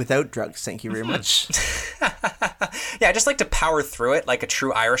anxiety without drugs. Thank you very much. Yeah, I just like to power through it like a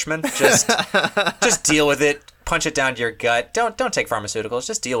true Irishman. Just deal with it. Punch it down to your gut. Don't take pharmaceuticals.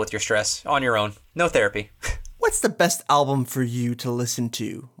 Just deal with your stress on your own. No therapy. What's the best album for you to listen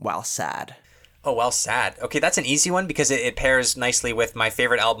to while sad? Oh, well, sad. Okay, that's an easy one because it pairs nicely with my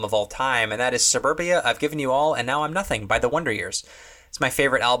favorite album of all time, and that is Suburbia, I've Given You All, and Now I'm Nothing by The Wonder Years. It's my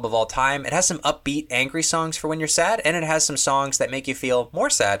favorite album of all time. It has some upbeat, angry songs for when you're sad, and it has some songs that make you feel more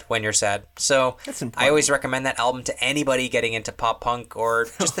sad when you're sad. So I always recommend that album to anybody getting into pop punk or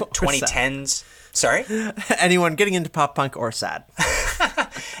just the 2010s. Sorry? Anyone getting into pop punk or sad.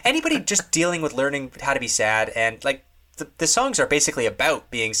 Anybody just dealing with learning how to be sad, and like the songs are basically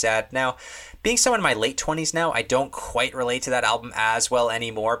about being sad. Now, being someone in my late 20s now, I don't quite relate to that album as well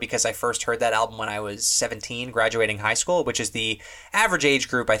anymore because I first heard that album when I was 17, graduating high school, which is the average age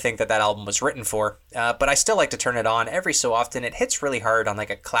group I think that album was written for. But I still like to turn it on every so often. It hits really hard on like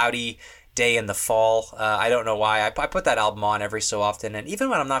a cloudy day in the fall. I don't know why. I put that album on every so often, and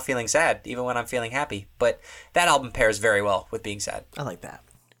even when I'm not feeling sad, even when I'm feeling happy. But that album pairs very well with being sad. I like that.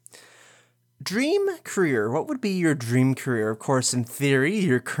 Dream career. What would be your dream career? Of course, in theory,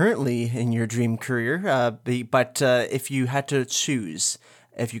 you're currently in your dream career. But if you had to choose,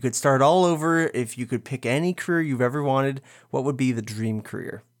 if you could start all over, if you could pick any career you've ever wanted, what would be the dream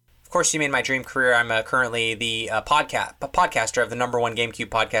career? Of course, you mean my dream career. I'm currently the podcaster of the #1 GameCube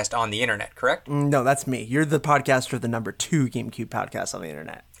podcast on the internet, correct? No, that's me. You're the podcaster of the #2 GameCube podcast on the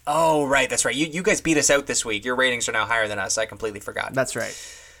internet. Oh, right. That's right. You guys beat us out this week. Your ratings are now higher than us. I completely forgot. That's right.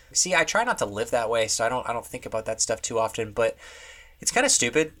 See, I try not to live that way, so I don't think about that stuff too often, but it's kind of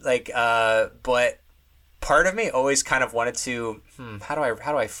stupid. Like, but part of me always kind of wanted to. How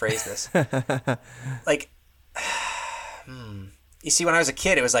do I phrase this? Like, You see, when I was a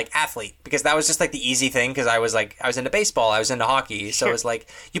kid, it was like athlete because that was just like the easy thing because I was into baseball, I was into hockey, so it was like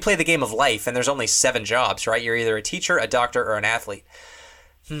you play the game of life, and there's only 7 jobs, right? You're either a teacher, a doctor, or an athlete.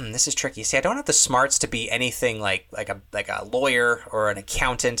 This is tricky. See, I don't have the smarts to be anything like a lawyer or an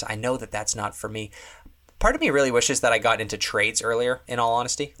accountant. I know that that's not for me. Part of me really wishes that I got into trades earlier, in all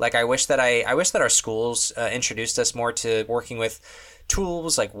honesty. Like, I wish that our schools introduced us more to working with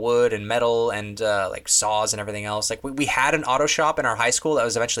tools like wood and metal and like saws and everything else. Like, we had an auto shop in our high school that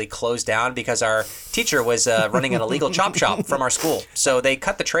was eventually closed down because our teacher was running an illegal chop shop from our school. So they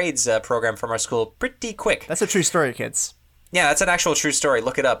cut the trades program from our school pretty quick. That's a true story, kids. Yeah, that's an actual true story.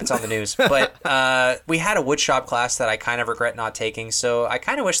 Look it up. It's on the news. But we had a woodshop class that I kind of regret not taking. So I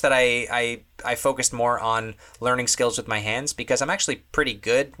kind of wish that I focused more on learning skills with my hands because I'm actually pretty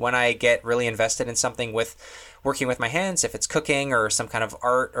good when I get really invested in something with working with my hands. If it's cooking or some kind of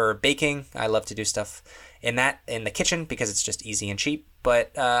art or baking, I love to do stuff in the kitchen because it's just easy and cheap.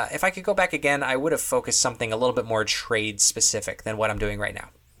 But if I could go back again, I would have focused something a little bit more trade specific than what I'm doing right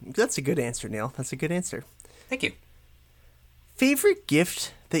now. That's a good answer, Neil. That's a good answer. Thank you. Favorite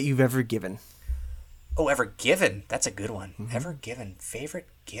gift that you've ever given? Oh, ever given? That's a good one. Mm-hmm. Ever given. Favorite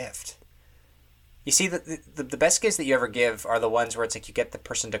gift. You see, the best gifts that you ever give are the ones where it's like you get the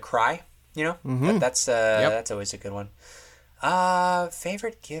person to cry, you know? Mm-hmm. That's always a good one.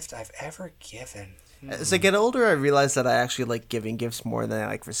 Favorite gift I've ever given. As I get older, I realize that I actually like giving gifts more than I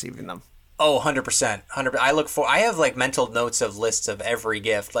like receiving them. Oh, 100%. I have like mental notes of lists of every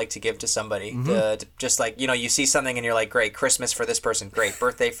gift like to give to somebody. To just like, you see something and you're like, great, Christmas for this person, great,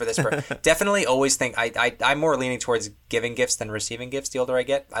 birthday for this person. Definitely always think I'm more leaning towards giving gifts than receiving gifts the older I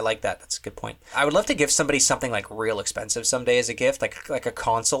get. I like that. That's a good point. I would love to give somebody something like real expensive someday as a gift, like a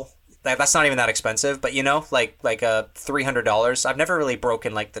console. That's not even that expensive, but like a $300. I've never really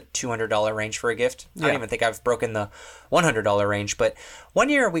broken like the $200 range for a gift. I don't even think I've broken the $100 range. But one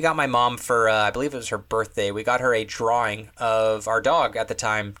year we got my mom for, I believe it was her birthday, we got her a drawing of our dog at the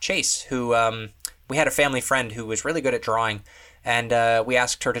time, Chase, who we had a family friend who was really good at drawing. And we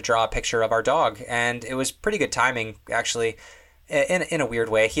asked her to draw a picture of our dog. And it was pretty good timing, actually, in a weird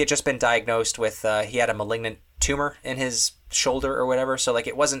way. He had just been diagnosed with, he had a malignant tumor in his shoulder or whatever, so like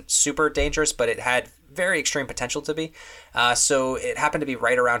it wasn't super dangerous, but it had very extreme potential to be. So it happened to be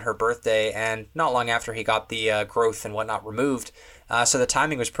right around her birthday, and not long after he got the growth and whatnot removed. So the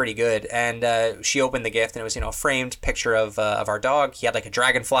timing was pretty good, and she opened the gift, and it was a framed picture of our dog. He had like a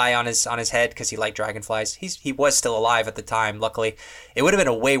dragonfly on his head because he liked dragonflies. He was still alive at the time, luckily. It would have been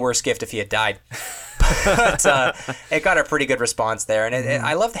a way worse gift if he had died. But it got a pretty good response there, and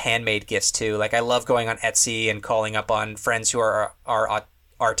I love the handmade gifts too. Like, I love going on Etsy and calling up on friends who are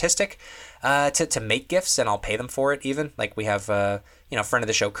artistic to make gifts, and I'll pay them for it. Even like we have friend of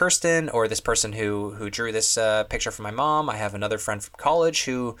the show Kirsten, or this person who drew this picture for my mom. I have another friend from college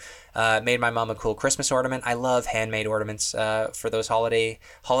who made my mom a cool Christmas ornament. I love handmade ornaments for those holiday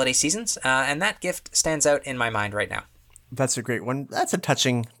seasons, and that gift stands out in my mind right now. That's a great one. That's a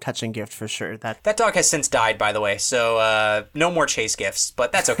touching gift for sure. That dog has since died, by the way, so no more Chase gifts,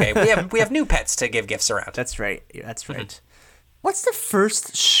 but that's okay. We have new pets to give gifts around. That's right. That's right. Mm-hmm. What's the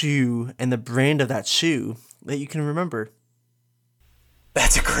first shoe and the brand of that shoe that you can remember?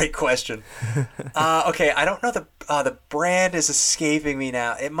 That's a great question. Okay, I don't know the brand is escaping me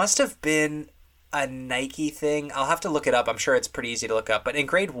now. It must have been a Nike thing. I'll have to look it up. I'm sure it's pretty easy to look up. But in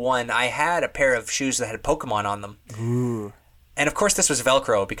grade 1, I had a pair of shoes that had Pokemon on them. Ooh. And of course, this was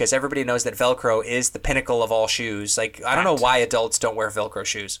Velcro because everybody knows that Velcro is the pinnacle of all shoes. Like, I don't know why adults don't wear Velcro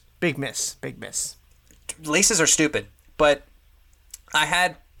shoes. Big miss. Laces are stupid. but I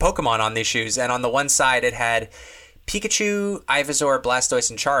had Pokemon on these shoes, and on the one side it had Pikachu, Ivysaur, Blastoise,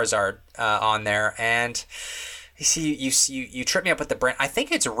 and Charizard on there, and you see, you trip me up with the brand. I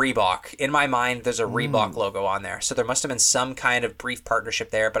think it's Reebok. In my mind, there's a Reebok logo on there, so there must have been some kind of brief partnership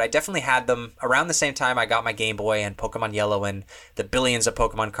there, but I definitely had them around the same time I got my Game Boy and Pokemon Yellow and the billions of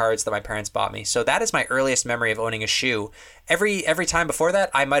Pokemon cards that my parents bought me. So that is my earliest memory of owning a shoe. Every time before that,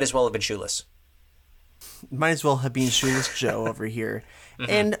 I might as well have been shoeless. Might as well have been Shoeless Joe over here.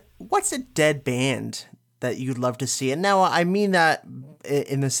 And what's a dead band that you'd love to see? And now I mean that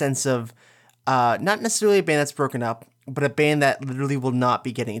in the sense of not necessarily a band that's broken up, but a band that literally will not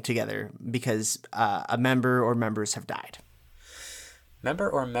be getting together because a member or members have died. Member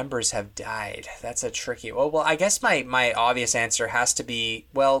or members have died. That's a tricky... Well, I guess my obvious answer has to be...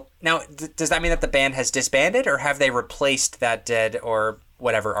 Well, now, does that mean that the band has disbanded, or have they replaced that dead or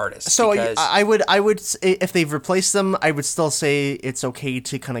whatever artist? So because... I would, if they've replaced them, I would still say it's okay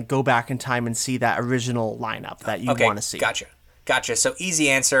to kind of go back in time and see that original lineup that you want to see. Gotcha. So easy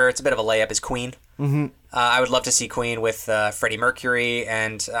answer. It's a bit of a layup. Is Queen. Mm-hmm. I would love to see Queen with Freddie Mercury,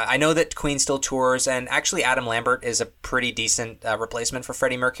 and I know that Queen still tours, and actually Adam Lambert is a pretty decent replacement for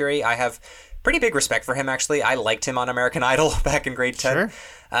Freddie Mercury. I have pretty big respect for him, actually. I liked him on American Idol back in grade 10.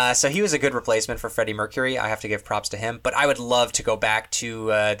 Sure. So he was a good replacement for Freddie Mercury. I have to give props to him. But I would love to go back to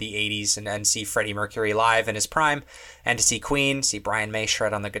the 80s and see Freddie Mercury live in his prime, and to see Queen, see Brian May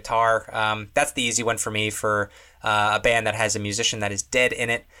shred on the guitar. That's the easy one for me for a band that has a musician that is dead in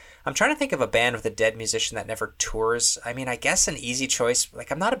it. I'm trying to think of a band with a dead musician that never tours. I mean, I guess an easy choice. Like,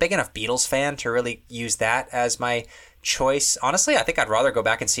 I'm not a big enough Beatles fan to really use that as my choice. Honestly, I think I'd rather go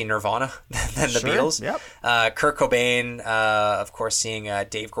back and see Nirvana than the Beatles. Yep. Kurt Cobain, of course, seeing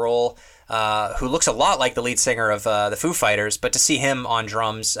Dave Grohl, who looks a lot like the lead singer of the Foo Fighters, but to see him on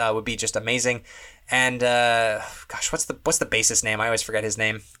drums would be just amazing. And gosh, what's the bassist name? I always forget his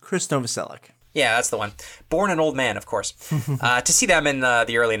name. Chris Novoselic. Yeah, that's the one. Born an Old Man, of course. To see them in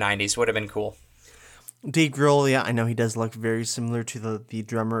the early 90s would have been cool. Dave Grohl, yeah, I know he does look very similar to the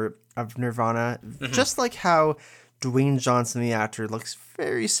drummer of Nirvana. Mm-hmm. Just like how Dwayne Johnson, the actor, looks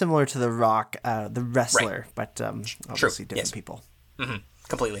very similar to The Rock, the wrestler. Right. But obviously different people. Mm-hmm.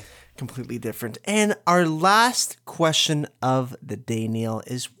 Completely different. And our last question of the day, Neil,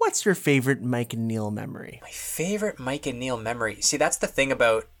 is what's your favorite Mike and Neil memory? My favorite Mike and Neil memory? See, that's the thing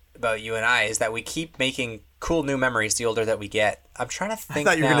about you and I, is that we keep making cool new memories the older that we get. I'm trying to think.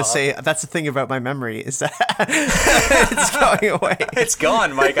 I thought you were going to say that's the thing about my memory, is that it's going away. It's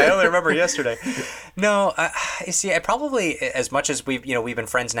gone, Mike. I only remember yesterday. No, you see, I probably, as much as we've been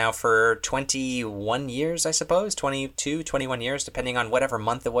friends now for 21 years, I suppose, 22, 21 years, depending on whatever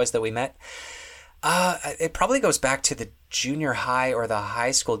month it was that we met. It probably goes back to the junior high or the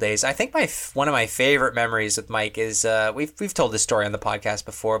high school days. I think one of my favorite memories with Mike is we've told this story on the podcast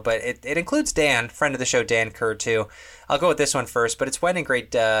before, but it includes Dan, friend of the show, Dan Kerr, too. I'll go with this one first, but it's when in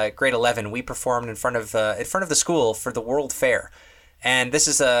grade 11 we performed in front of the school for the World Fair. And this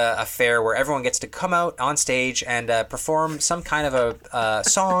is a fair where everyone gets to come out on stage and perform some kind of a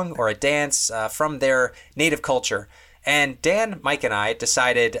song or a dance from their native culture. And Dan, Mike, and I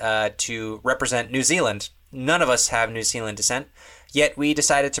decided to represent New Zealand. None of us have New Zealand descent, yet we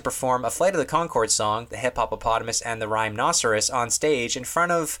decided to perform a Flight of the Conchords song, the Hip Hopopotamus and the Rhymenoceros, on stage in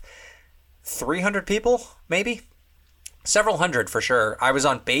front of 300 people, maybe? Several hundred for sure. I was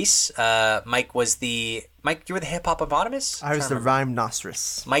on bass. Mike, you were the Hip Hopopotamus? I was the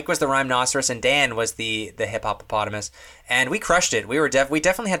Rhymenoceros. Mike was the Rhymenoceros, and Dan was the Hip Hopopotamus. And we crushed it. We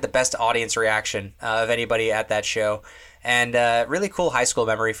definitely had the best audience reaction of anybody at that show. And really cool high school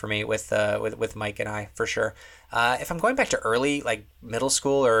memory for me with Mike and I, for sure. If I'm going back to early, like middle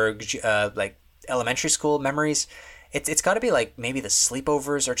school or like elementary school memories, it's got to be like maybe the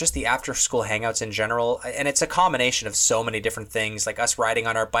sleepovers or just the after school hangouts in general. And it's a combination of so many different things, like us riding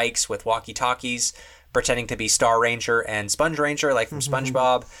on our bikes with walkie-talkies, pretending to be Star Ranger and Sponge Ranger, like from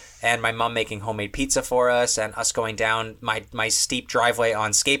SpongeBob, and my mom making homemade pizza for us, and us going down my steep driveway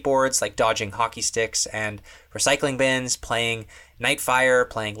on skateboards, like dodging hockey sticks and recycling bins, playing Night Fire,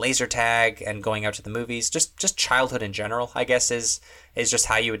 playing laser tag, and going out to the movies. Just childhood in general, I guess, is just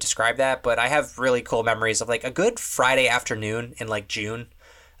how you would describe that. But I have really cool memories of like a good Friday afternoon in like June.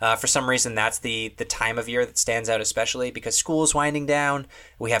 For some reason, that's the time of year that stands out, especially because school is winding down.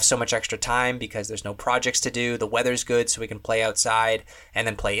 We have so much extra time because there's no projects to do. The weather's good, so we can play outside and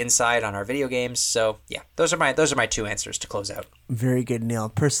then play inside on our video games. So yeah, those are my two answers to close out. Very good, Neil.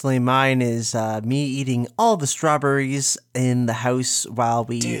 Personally, mine is me eating all the strawberries in the house while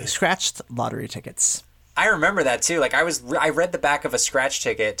we scratched lottery tickets. I remember that too. Like I read the back of a scratch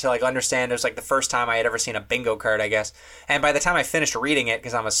ticket to like understand it was like the first time I had ever seen a bingo card, I guess. And by the time I finished reading it,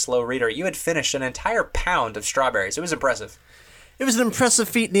 because I'm a slow reader, you had finished an entire pound of strawberries. It was impressive. It was an impressive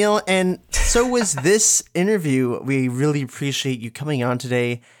feat, Neil, and so was this interview. We really appreciate you coming on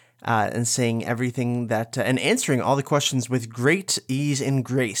today and saying everything that and answering all the questions with great ease and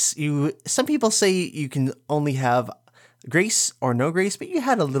grace. Some people say you can only have grace or no grace, but you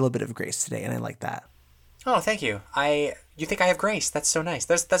had a little bit of grace today, and I like that. Oh, thank you. You think I have grace? That's so nice.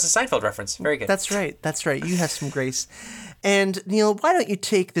 That's a Seinfeld reference. Very good. That's right. You have some grace. And Neil, why don't you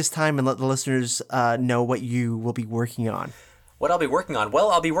take this time and let the listeners know what you will be working on? What I'll be working on? Well,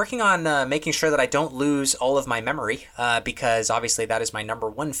 I'll be working on making sure that I don't lose all of my memory, because obviously that is my number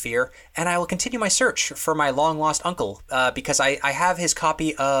one fear. And I will continue my search for my long-lost uncle, because I have his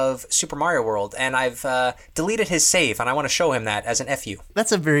copy of Super Mario World, and I've deleted his save, and I want to show him that as an FU.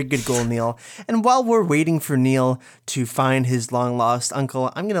 That's a very good goal, Neil. And while we're waiting for Neil to find his long-lost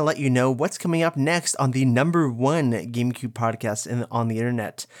uncle, I'm going to let you know what's coming up next on the number one GameCube podcast on the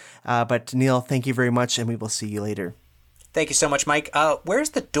internet. But Neil, thank you very much, and we will see you later. Thank you so much, Mike.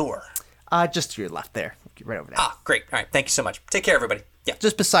 Where's the door? Just to your left there. Right over there. Ah, great. All right. Thank you so much. Take care, everybody. Yeah.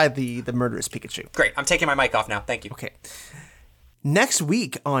 Just beside the murderous Pikachu. Great. I'm taking my mic off now. Thank you. Okay. Next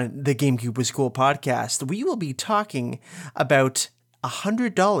week on the GameCube Was Cool podcast, we will be talking about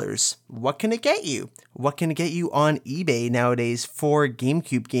 $100. What can it get you? What can it get you on eBay nowadays for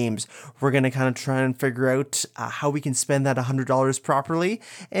GameCube games? We're going to kind of try and figure out how we can spend that $100 properly.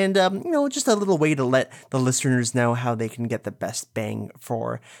 And, just a little way to let the listeners know how they can get the best bang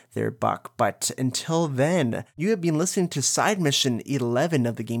for their buck. But until then, you have been listening to Side Mission 11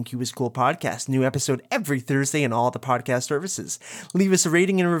 of the GameCube Was Cool podcast. New episode every Thursday in all the podcast services. Leave us a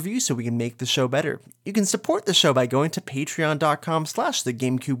rating and a review so we can make the show better. You can support the show by going to patreon.com/the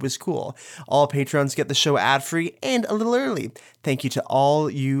GameCube Was Cool. All patrons get the show ad-free and a little early. Thank you to all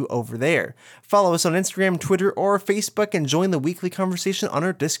you over there. Follow us on Instagram, Twitter, or Facebook, and join the weekly conversation on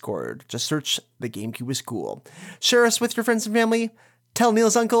our Discord. Just search The GameCube Was Cool. Share us with your friends and family. Tell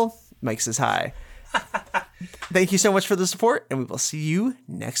Neil's uncle Mike says hi. Thank you so much for the support, and we will see you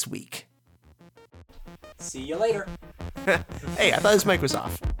next week. See you later. Hey, I thought his mic was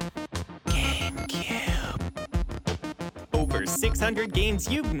off. Over 600 games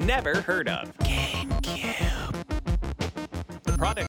you've never heard of. GameCube. The product